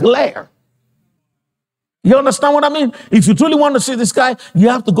so much glare. You understand what I mean? If you truly want to see the sky, you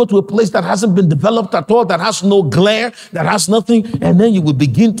have to go to a place that hasn't been developed at all, that has no glare, that has nothing, and then you will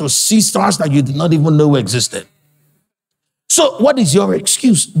begin to see stars that you did not even know existed. So what is your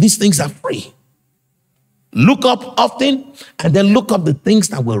excuse? These things are free. Look up often, and then look up the things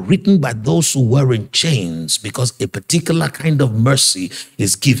that were written by those who were in chains, because a particular kind of mercy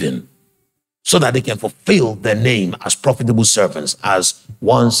is given so that they can fulfill their name as profitable servants, as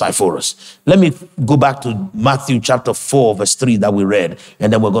one Cyphorus. Let me go back to Matthew chapter 4, verse 3 that we read,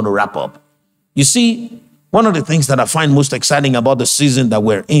 and then we're going to wrap up. You see, one of the things that I find most exciting about the season that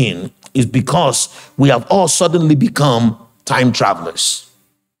we're in is because we have all suddenly become time travelers.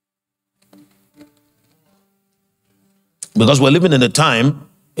 Because we're living in a time,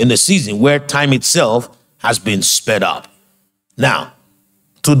 in a season where time itself has been sped up. Now,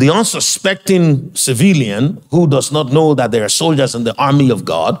 to the unsuspecting civilian who does not know that there are soldiers in the army of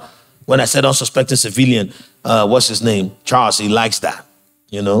God, when I said unsuspecting civilian, what's his name? Charles, he likes that,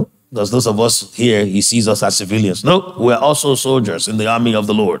 you know, because those of us here, he sees us as civilians. No, we're also soldiers in the army of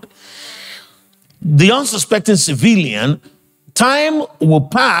the Lord. The unsuspecting civilian, time will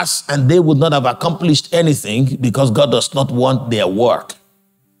pass and they would not have accomplished anything because God does not want their work.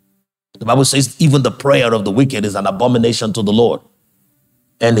 The Bible says even the prayer of the wicked is an abomination to the Lord.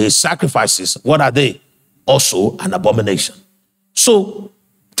 And his sacrifices, what are they? Also an abomination. So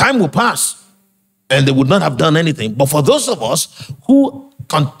time will pass and they would not have done anything. But for those of us who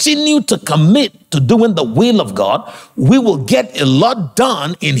continue to commit to doing the will of God, we will get a lot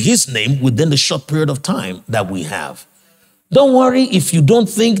done in his name within the short period of time that we have. Don't worry if you don't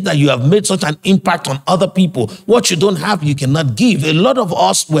think that you have made such an impact on other people. What you don't have, you cannot give. A lot of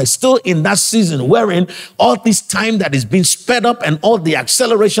us were still in that season wherein all this time that is being sped up and all the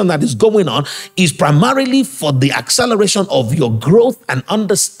acceleration that is going on is primarily for the acceleration of your growth and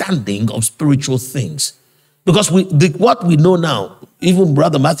understanding of spiritual things. Because what we know now, even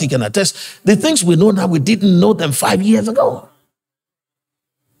Brother Matthew can attest, the things we know now, we didn't know them 5 years ago.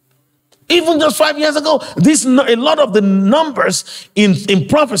 Even just 5 years ago, a lot of the numbers in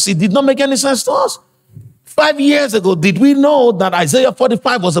prophecy did not make any sense to us. 5 years ago, did we know that Isaiah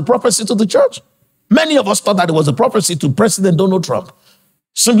 45 was a prophecy to the church? Many of us thought that it was a prophecy to President Donald Trump.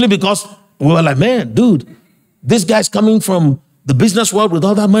 Simply because we were like, man, dude, this guy's coming from the business world with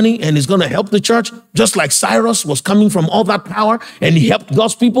all that money and he's going to help the church, just like Cyrus was coming from all that power and he helped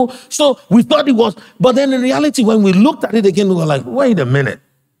God's people. So we thought it was, but then in reality, when we looked at it again, we were like, wait a minute.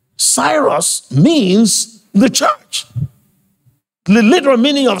 Cyrus means the church. The literal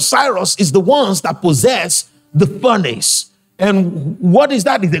meaning of Cyrus is the ones that possess the furnace. And what is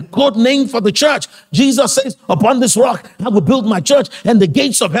that? It's a code name for the church. Jesus says, upon this rock, I will build my church and the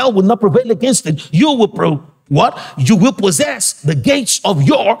gates of hell will not prevail against it. You will You will possess the gates of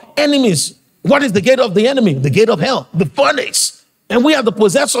your enemies. What is the gate of the enemy? The gate of hell, the furnace. And we are the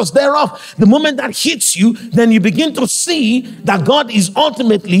possessors thereof. The moment that hits you, then you begin to see that God is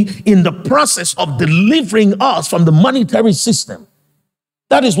ultimately in the process of delivering us from the monetary system.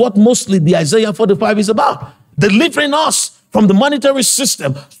 That is what mostly the Isaiah 45 is about. Delivering us from the monetary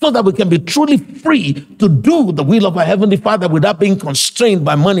system so that we can be truly free to do the will of our Heavenly Father without being constrained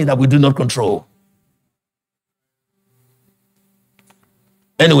by money that we do not control.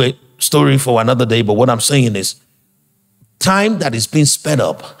 Anyway, story for another day, but what I'm saying is, time that is being sped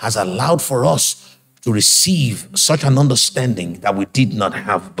up has allowed for us to receive such an understanding that we did not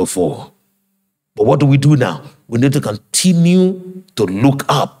have before. But what do we do now? We need to continue to look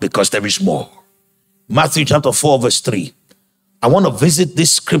up because there is more. Matthew chapter 4, verse 3. I want to visit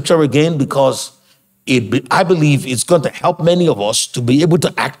this scripture again because I believe it's going to help many of us to be able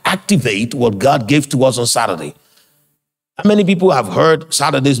to activate what God gave to us on Saturday. How many people have heard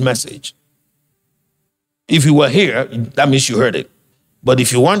Saturday's message? If you were here, that means you heard it. But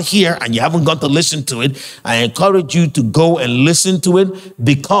if you weren't here and you haven't got to listen to it, I encourage you to go and listen to it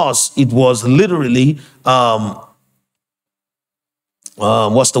because it was literally,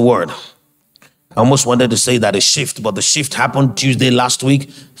 what's the word? I almost wanted to say that a shift, but the shift happened Tuesday last week.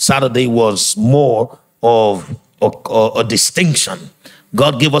 Saturday was more of a distinction.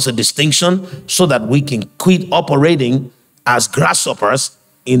 God gave us a distinction so that we can quit operating as grasshoppers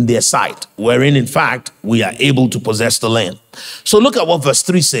in their sight, wherein in fact we are able to possess the land. So look at what verse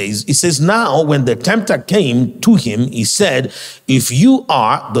 3 says. It says, now when the tempter came to him, he said, if you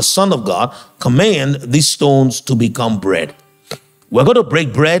are the Son of God, command these stones to become bread. We're going to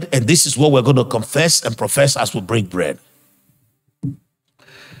break bread, and this is what we're going to confess and profess as we break bread.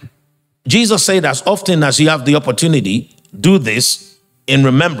 Jesus said, as often as you have the opportunity, do this in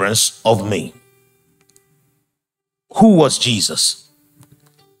remembrance of me. Who was Jesus?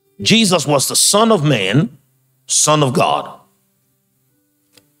 Jesus was the Son of Man, Son of God.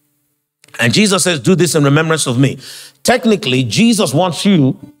 And Jesus says, do this in remembrance of me. Technically, Jesus wants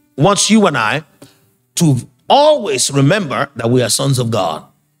you and I to always remember that we are sons of God.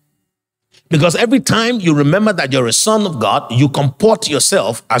 Because every time you remember that you're a son of God, you comport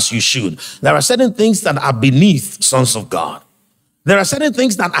yourself as you should. There are certain things that are beneath sons of God. There are certain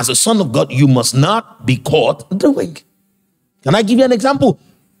things that as a son of God, you must not be caught doing. Can I give you an example?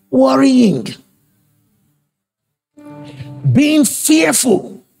 Worrying. Being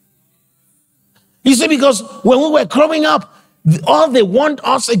fearful. You see, because when we were growing up, all they warned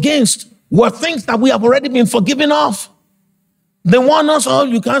us against were things that we have already been forgiven of. They warn us, oh,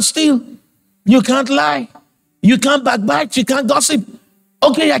 you can't steal. You can't lie. You can't backbite. You can't gossip.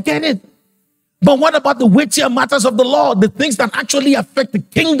 Okay, I get it. But what about the weightier matters of the law? The things that actually affect the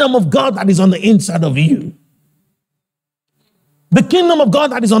kingdom of God that is on the inside of you. The kingdom of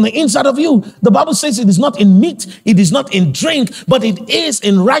God that is on the inside of you. The Bible says it is not in meat, it is not in drink, but it is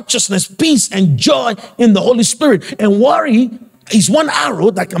in righteousness, peace, and joy in the Holy Spirit. And worry is one arrow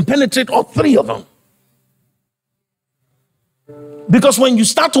that can penetrate all three of them. Because when you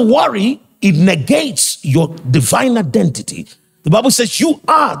start to worry, it negates your divine identity. The Bible says you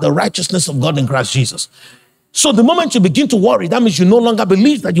are the righteousness of God in Christ Jesus. So the moment you begin to worry, that means you no longer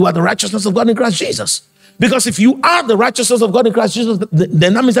believe that you are the righteousness of God in Christ Jesus. Because if you are the righteousness of God in Christ Jesus,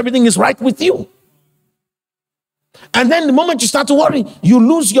 then that means everything is right with you. And then the moment you start to worry, you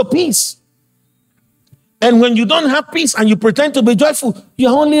lose your peace. And when you don't have peace and you pretend to be joyful,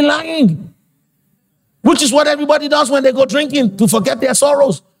 you're only lying. Which is what everybody does when they go drinking to forget their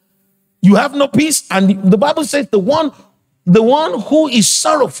sorrows. You have no peace, and the Bible says the one who is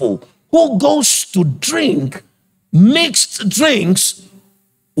sorrowful, who goes to drink mixed drinks,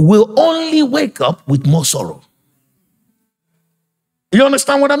 will only wake up with more sorrow. You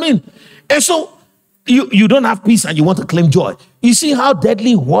understand what I mean? And so you don't have peace and you want to claim joy. You see how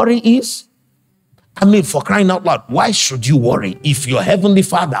deadly worry is? I mean, for crying out loud, why should you worry if your heavenly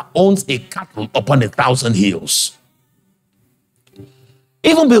Father owns a cattle upon 1,000 hills?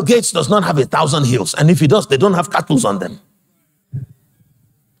 Even Bill Gates does not have 1,000 hills. And if he does, they don't have cattle on them.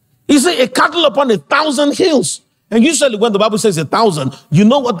 You see, a cattle upon 1,000 hills. And usually when the Bible says 1,000, you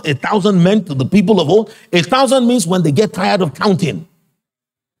know what 1,000 meant to the people of old? 1,000 means when they get tired of counting.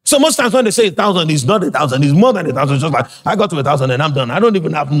 So most times when they say 1,000, it's not 1,000, it's more than 1,000. It's just like, I got to 1,000 and I'm done. I don't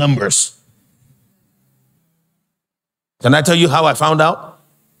even have numbers. Can I tell you how I found out?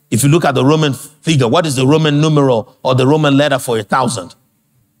 If you look at the Roman figure, what is the Roman numeral or the Roman letter for 1,000?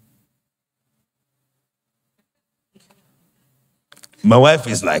 My wife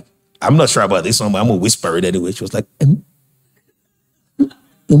is like, I'm not sure about this one, but I'm going to whisper it anyway. She was like,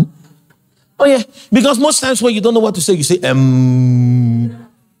 Oh, yeah. Because most times when you don't know what to say, you say,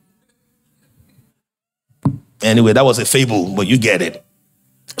 Anyway, that was a fable, but you get it.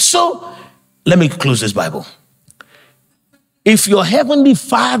 So, let me close this Bible. If your heavenly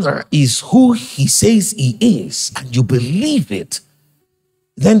Father is who he says he is, and you believe it,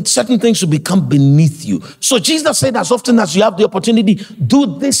 then certain things will become beneath you. So Jesus said, as often as you have the opportunity,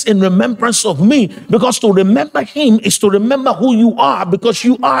 do this in remembrance of me. Because to remember him is to remember who you are, because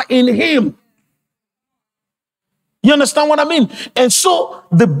you are in him. You understand what I mean? And so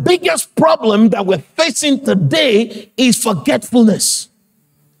the biggest problem that we're facing today is forgetfulness.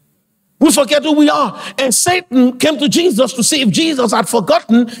 We forget who we are. And Satan came to Jesus to see if Jesus had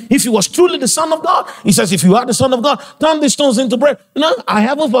forgotten if he was truly the Son of God. He says, if you are the Son of God, turn these stones into bread. No, I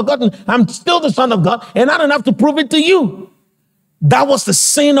haven't forgotten. I'm still the Son of God, and I don't have to prove it to you. That was the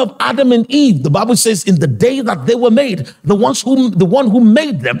sin of Adam and Eve. The Bible says in the day that they were made, the one who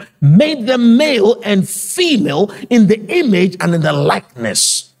made them male and female in the image and in the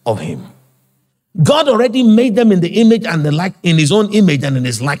likeness of him. God already made them in the image and in his own image and in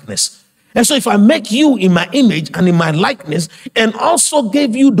his likeness. And so if I make you in my image and in my likeness and also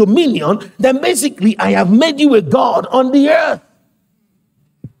gave you dominion, then basically I have made you a God on the earth.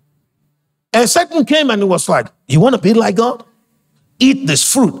 And Satan came and it was like, you want to be like God? Eat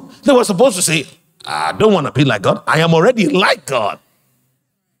this fruit. They were supposed to say, I don't want to be like God. I am already like God.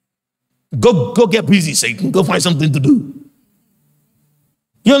 Go get busy, Satan. Go find something to do.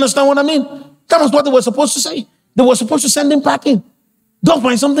 You understand what I mean? That was what they were supposed to say. They were supposed to send him packing. Go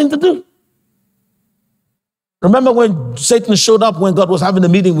find something to do. Remember when Satan showed up when God was having a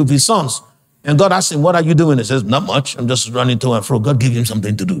meeting with his sons, and God asked him, what are you doing? He says, not much. I'm just running to and fro. God gave him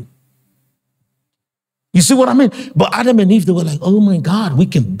something to do. You see what I mean? But Adam and Eve, they were like, oh my God, we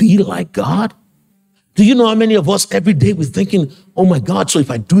can be like God. Do you know how many of us every day we're thinking, oh my God, so if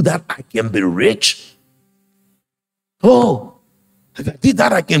I do that, I can be rich? Oh, if I did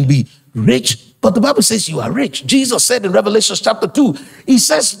that, I can be rich. But the Bible says you are rich. Jesus said in Revelation chapter 2, he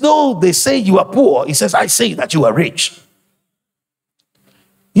says, no, they say you are poor. He says, I say that you are rich.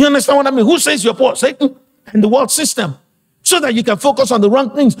 You understand what I mean? Who says you're poor? Satan and the world system. So that you can focus on the wrong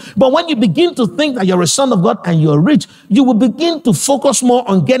things. But when you begin to think that you're a son of God and you're rich, you will begin to focus more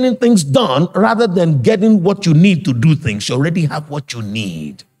on getting things done rather than getting what you need to do things. You already have what you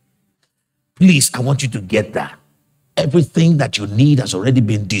need. Please, I want you to get that. Everything that you need has already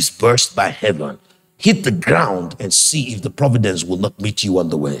been disbursed by heaven. Hit the ground and see if the providence will not meet you on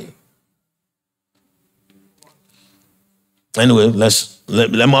the way. Anyway, let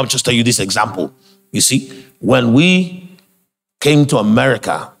me just tell you this example. You see, when we came to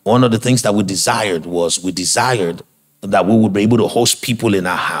America, one of the things that we desired that we would be able to host people in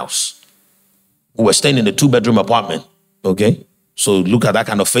our house. We were staying in a 2-bedroom apartment, okay? So look at that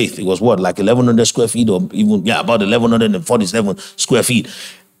kind of faith. It was what, like 1,100 square feet or even, about 1,147 square feet.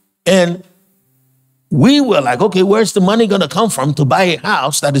 And we were like, okay, where's the money going to come from to buy a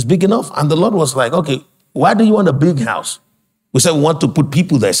house that is big enough? And the Lord was like, okay, why do you want a big house? We said, we want to put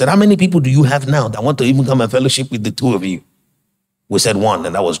people there. I said, how many people do you have now that want to even come and fellowship with the two of you? We said 1,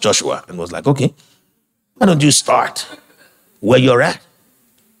 and that was Joshua. And was like, okay, why don't you start where you're at,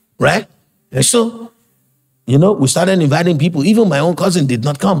 right? And so, you know, we started inviting people. Even my own cousin did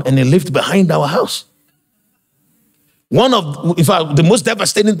not come, and they lived behind our house. The most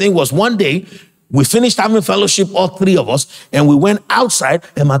devastating thing was one day, we finished having fellowship, all 3 of us, and we went outside,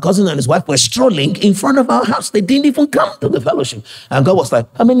 and my cousin and his wife were strolling in front of our house. They didn't even come to the fellowship. And God was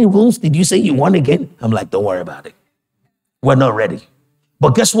like, how many rooms did you say you want again? I'm like, don't worry about it. We're not ready.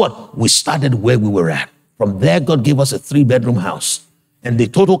 But guess what? We started where we were at. From there, God gave us a 3-bedroom house. And the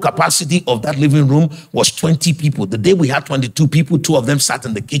total capacity of that living room was 20 people. The day we had 22 people, 2 of them sat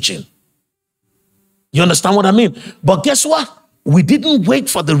in the kitchen. You understand what I mean? But guess what? We didn't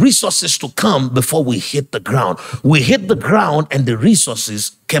wait for the resources to come before we hit the ground. We hit the ground and the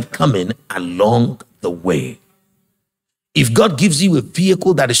resources kept coming along the way. If God gives you a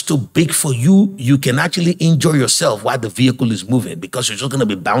vehicle that is too big for you, you can actually enjoy yourself while the vehicle is moving because you're just going to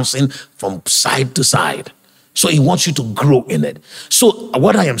be bouncing from side to side. So he wants you to grow in it. So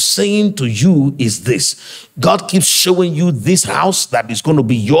what I am saying to you is this. God keeps showing you this house that is going to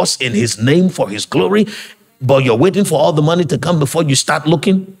be yours in his name for his glory, but you're waiting for all the money to come before you start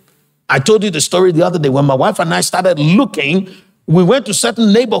looking. I told you the story the other day when my wife and I started looking. We went to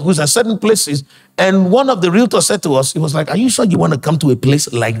certain neighborhoods and certain places, and one of the realtors said to us, he was like, are you sure you want to come to a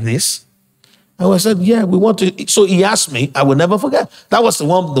place like this? And I said, yeah, we want to. So he asked me, I will never forget. That was the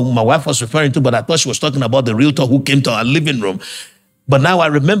one that my wife was referring to, but I thought she was talking about the realtor who came to our living room. But now I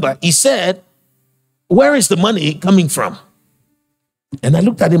remember, he said, where is the money coming from? And I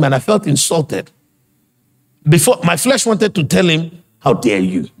looked at him and I felt insulted. Before, my flesh wanted to tell him, how dare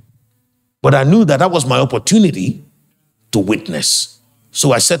you? But I knew that that was my opportunity to witness.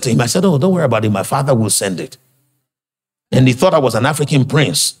 So I said to him, oh, don't worry about it. My father will send it. And he thought I was an African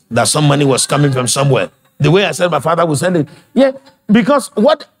prince, that some money was coming from somewhere. The way I said my father will send it. Yeah, because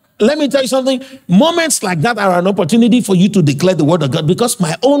let me tell you something. Moments like that are an opportunity for you to declare the word of God, because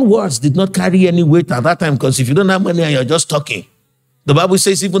my own words did not carry any weight at that time, because if you don't have money and you're just talking, the Bible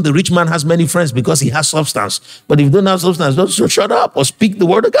says even the rich man has many friends because he has substance. But if you don't have substance, don't shut up or speak the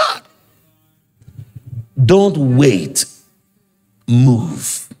word of God. Don't wait.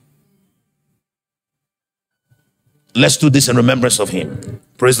 Move. Let's do this in remembrance of him.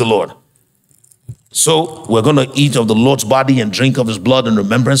 Praise the Lord. So we're going to eat of the Lord's body and drink of his blood in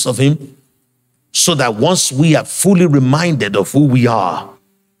remembrance of him, so that once we are fully reminded of who we are,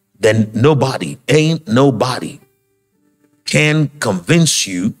 then nobody can convince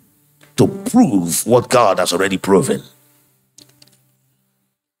you to prove what God has already proven.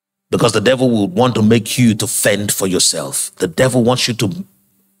 Because the devil will want to make you to fend for yourself. The devil wants you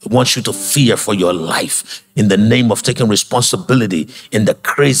to fear for your life in the name of taking responsibility in the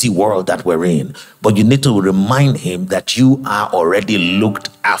crazy world that we're in. But you need to remind him that you are already looked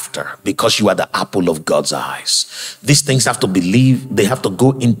after, because you are the apple of God's eyes. These things have to believe, they have to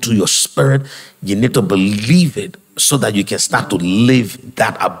go into your spirit. You need to believe it so that you can start to live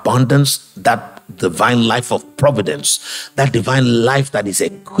that abundance, that divine life of providence, that divine life that is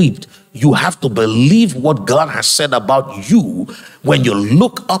equipped. You have to believe what God has said about you when you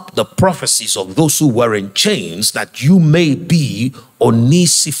look up the prophecies of those who were in chains, that you may be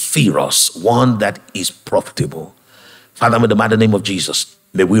Onesiphorus, one that is profitable. Father, in the mighty name of Jesus,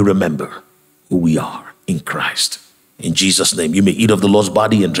 may we remember who we are in Christ. In Jesus' name, you may eat of the Lord's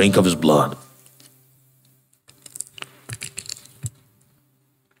body and drink of his blood.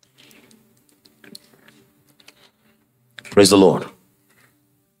 Praise the Lord.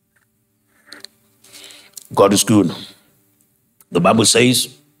 God is good. The Bible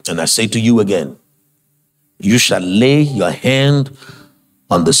says, and I say to you again, you shall lay your hand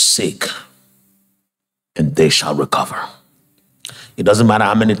on the sick and they shall recover. It doesn't matter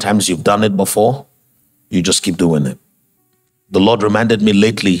how many times you've done it before, you just keep doing it. The Lord reminded me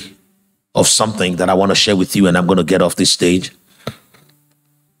lately of something that I want to share with you, and I'm going to get off this stage.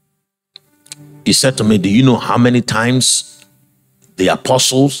 He said to me, do you know how many times the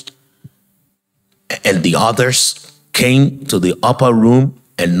apostles and the others came to the upper room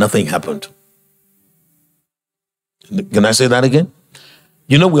and nothing happened? Can I say that again?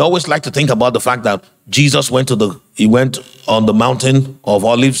 You know, we always like to think about the fact that Jesus went on the mountain of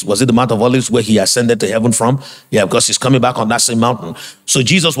Olives. Was it the Mount of Olives where he ascended to heaven from? Yeah, because he's coming back on that same mountain. So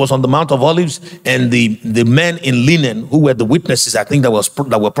Jesus was on the Mount of Olives, and the men in linen who were the witnesses, I think that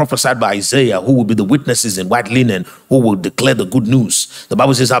were prophesied by Isaiah, who will be the witnesses in white linen, who will declare the good news. The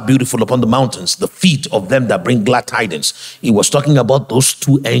Bible says how beautiful upon the mountains, the feet of them that bring glad tidings. He was talking about those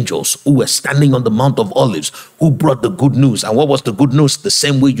two angels who were standing on the Mount of Olives, who brought the good news. And what was the good news? The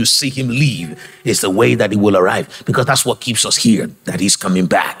same way you see him leave is the way that he will arrive, because that's what keeps us here, that he's coming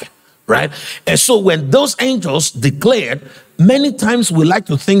back, right? And so when those angels declared, many times we like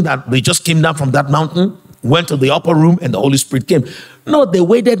to think that they just came down from that mountain, went to the upper room, and the Holy Spirit came. No, they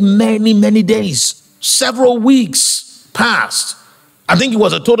waited many, many days. Several weeks passed. I think it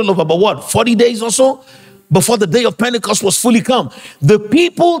was a total of about 40 days or so before the day of Pentecost was fully come. The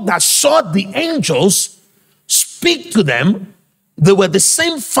people that saw the angels speak to them, they were the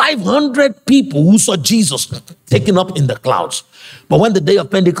same 500 people who saw Jesus taken up in the clouds. But when the day of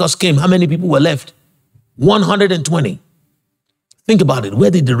Pentecost came, how many people were left? 120. Think about it.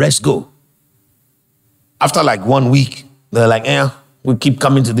 Where did the rest go? After like 1 week, they're like, we keep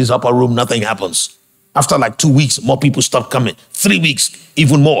coming to this upper room, nothing happens. After like 2 weeks, more people stopped coming. 3 weeks,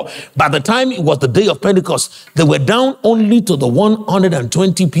 even more. By the time it was the day of Pentecost, they were down only to the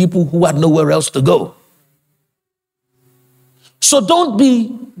 120 people who had nowhere else to go. So don't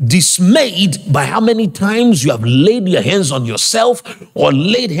be dismayed by how many times you have laid your hands on yourself or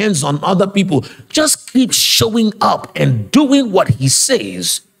laid hands on other people. Just keep showing up and doing what he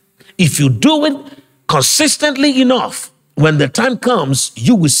says. If you do it consistently enough, when the time comes,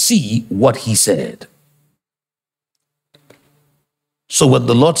 you will see what he said. So what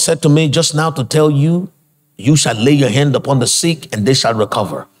the Lord said to me just now to tell you, you shall lay your hand upon the sick and they shall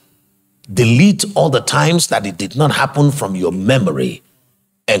recover. Delete all the times that it did not happen from your memory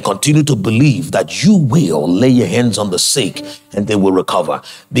and continue to believe that you will lay your hands on the sick and they will recover.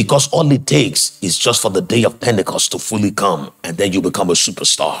 Because all it takes is just for the day of Pentecost to fully come, and then you become a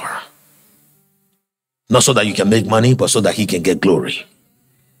superstar. Not so that you can make money, but so that he can get glory.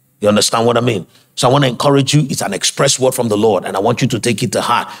 You understand what I mean? So I want to encourage you. It's an express word from the Lord, and I want you to take it to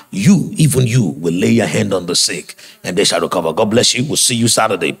heart. You, even you, will lay your hand on the sick and they shall recover. God bless you. We'll see you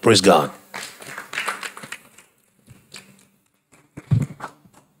Saturday. Praise God.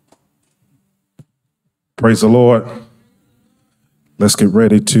 Praise the Lord. Let's get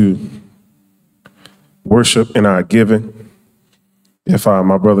ready to worship in our giving. If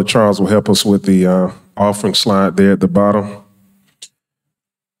my brother Charles will help us with the offering slide there at the bottom.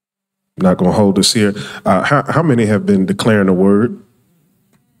 I'm not going to hold us here. How many have been declaring the word?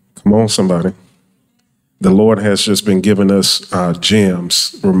 Come on, somebody. The Lord has just been giving us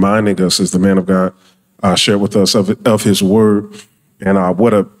gems, reminding us, as the man of God shared with us, of his word. And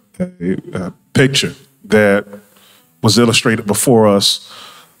what a picture that was illustrated before us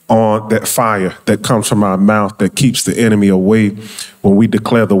on that fire that comes from our mouth that keeps the enemy away when we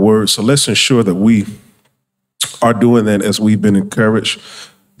declare the word. So let's ensure that we are doing that as we've been encouraged.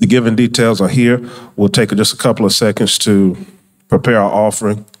 The giving details are here. We'll take just a couple of seconds to prepare our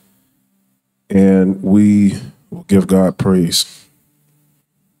offering, and we will give God praise.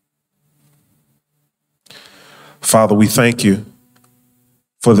 Father, we thank you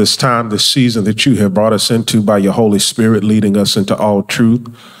for this time, this season that you have brought us into by your Holy Spirit, leading us into all truth.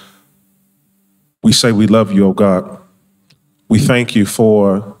 We say we love you, oh God. We thank you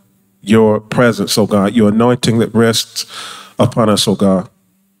for your presence, oh God, your anointing that rests upon us, oh God.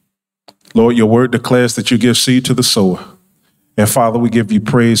 Lord, your word declares that you give seed to the sower. And Father, we give you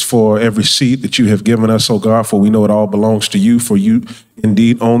praise for every seed that you have given us, oh God, for we know it all belongs to you, for you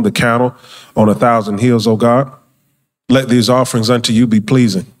indeed own the cattle on 1,000 hills, oh God. Let these offerings unto you be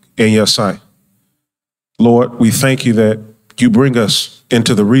pleasing in your sight. Lord, we thank you that you bring us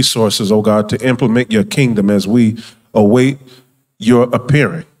into the resources, oh God, to implement your kingdom as we await your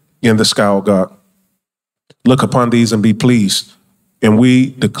appearing in the sky, oh God. Look upon these and be pleased. And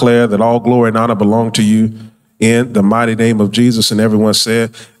we declare that all glory and honor belong to you in the mighty name of Jesus. And everyone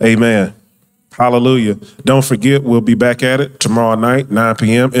said, amen. Hallelujah. Don't forget, we'll be back at it tomorrow night, 9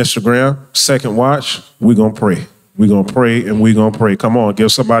 p.m. Instagram, second watch. We're going to pray. We're going to pray and we're going to pray. Come on,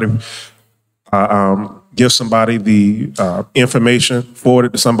 give somebody the information, forward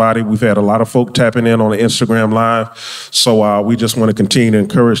it to somebody. We've had a lot of folk tapping in on the Instagram Live. So we just want to continue to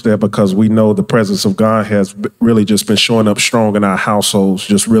encourage that, because we know the presence of God has really just been showing up strong in our households,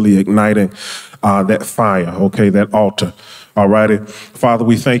 just really igniting that fire, okay, that altar. All righty. Father,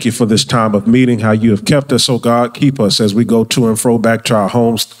 we thank you for this time of meeting, how you have kept us, oh God. Keep us as we go to and fro back to our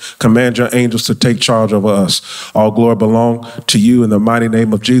homes. Command your angels to take charge over us. All glory belong to you in the mighty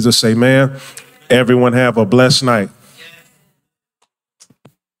name of Jesus. Amen. Everyone have a blessed night.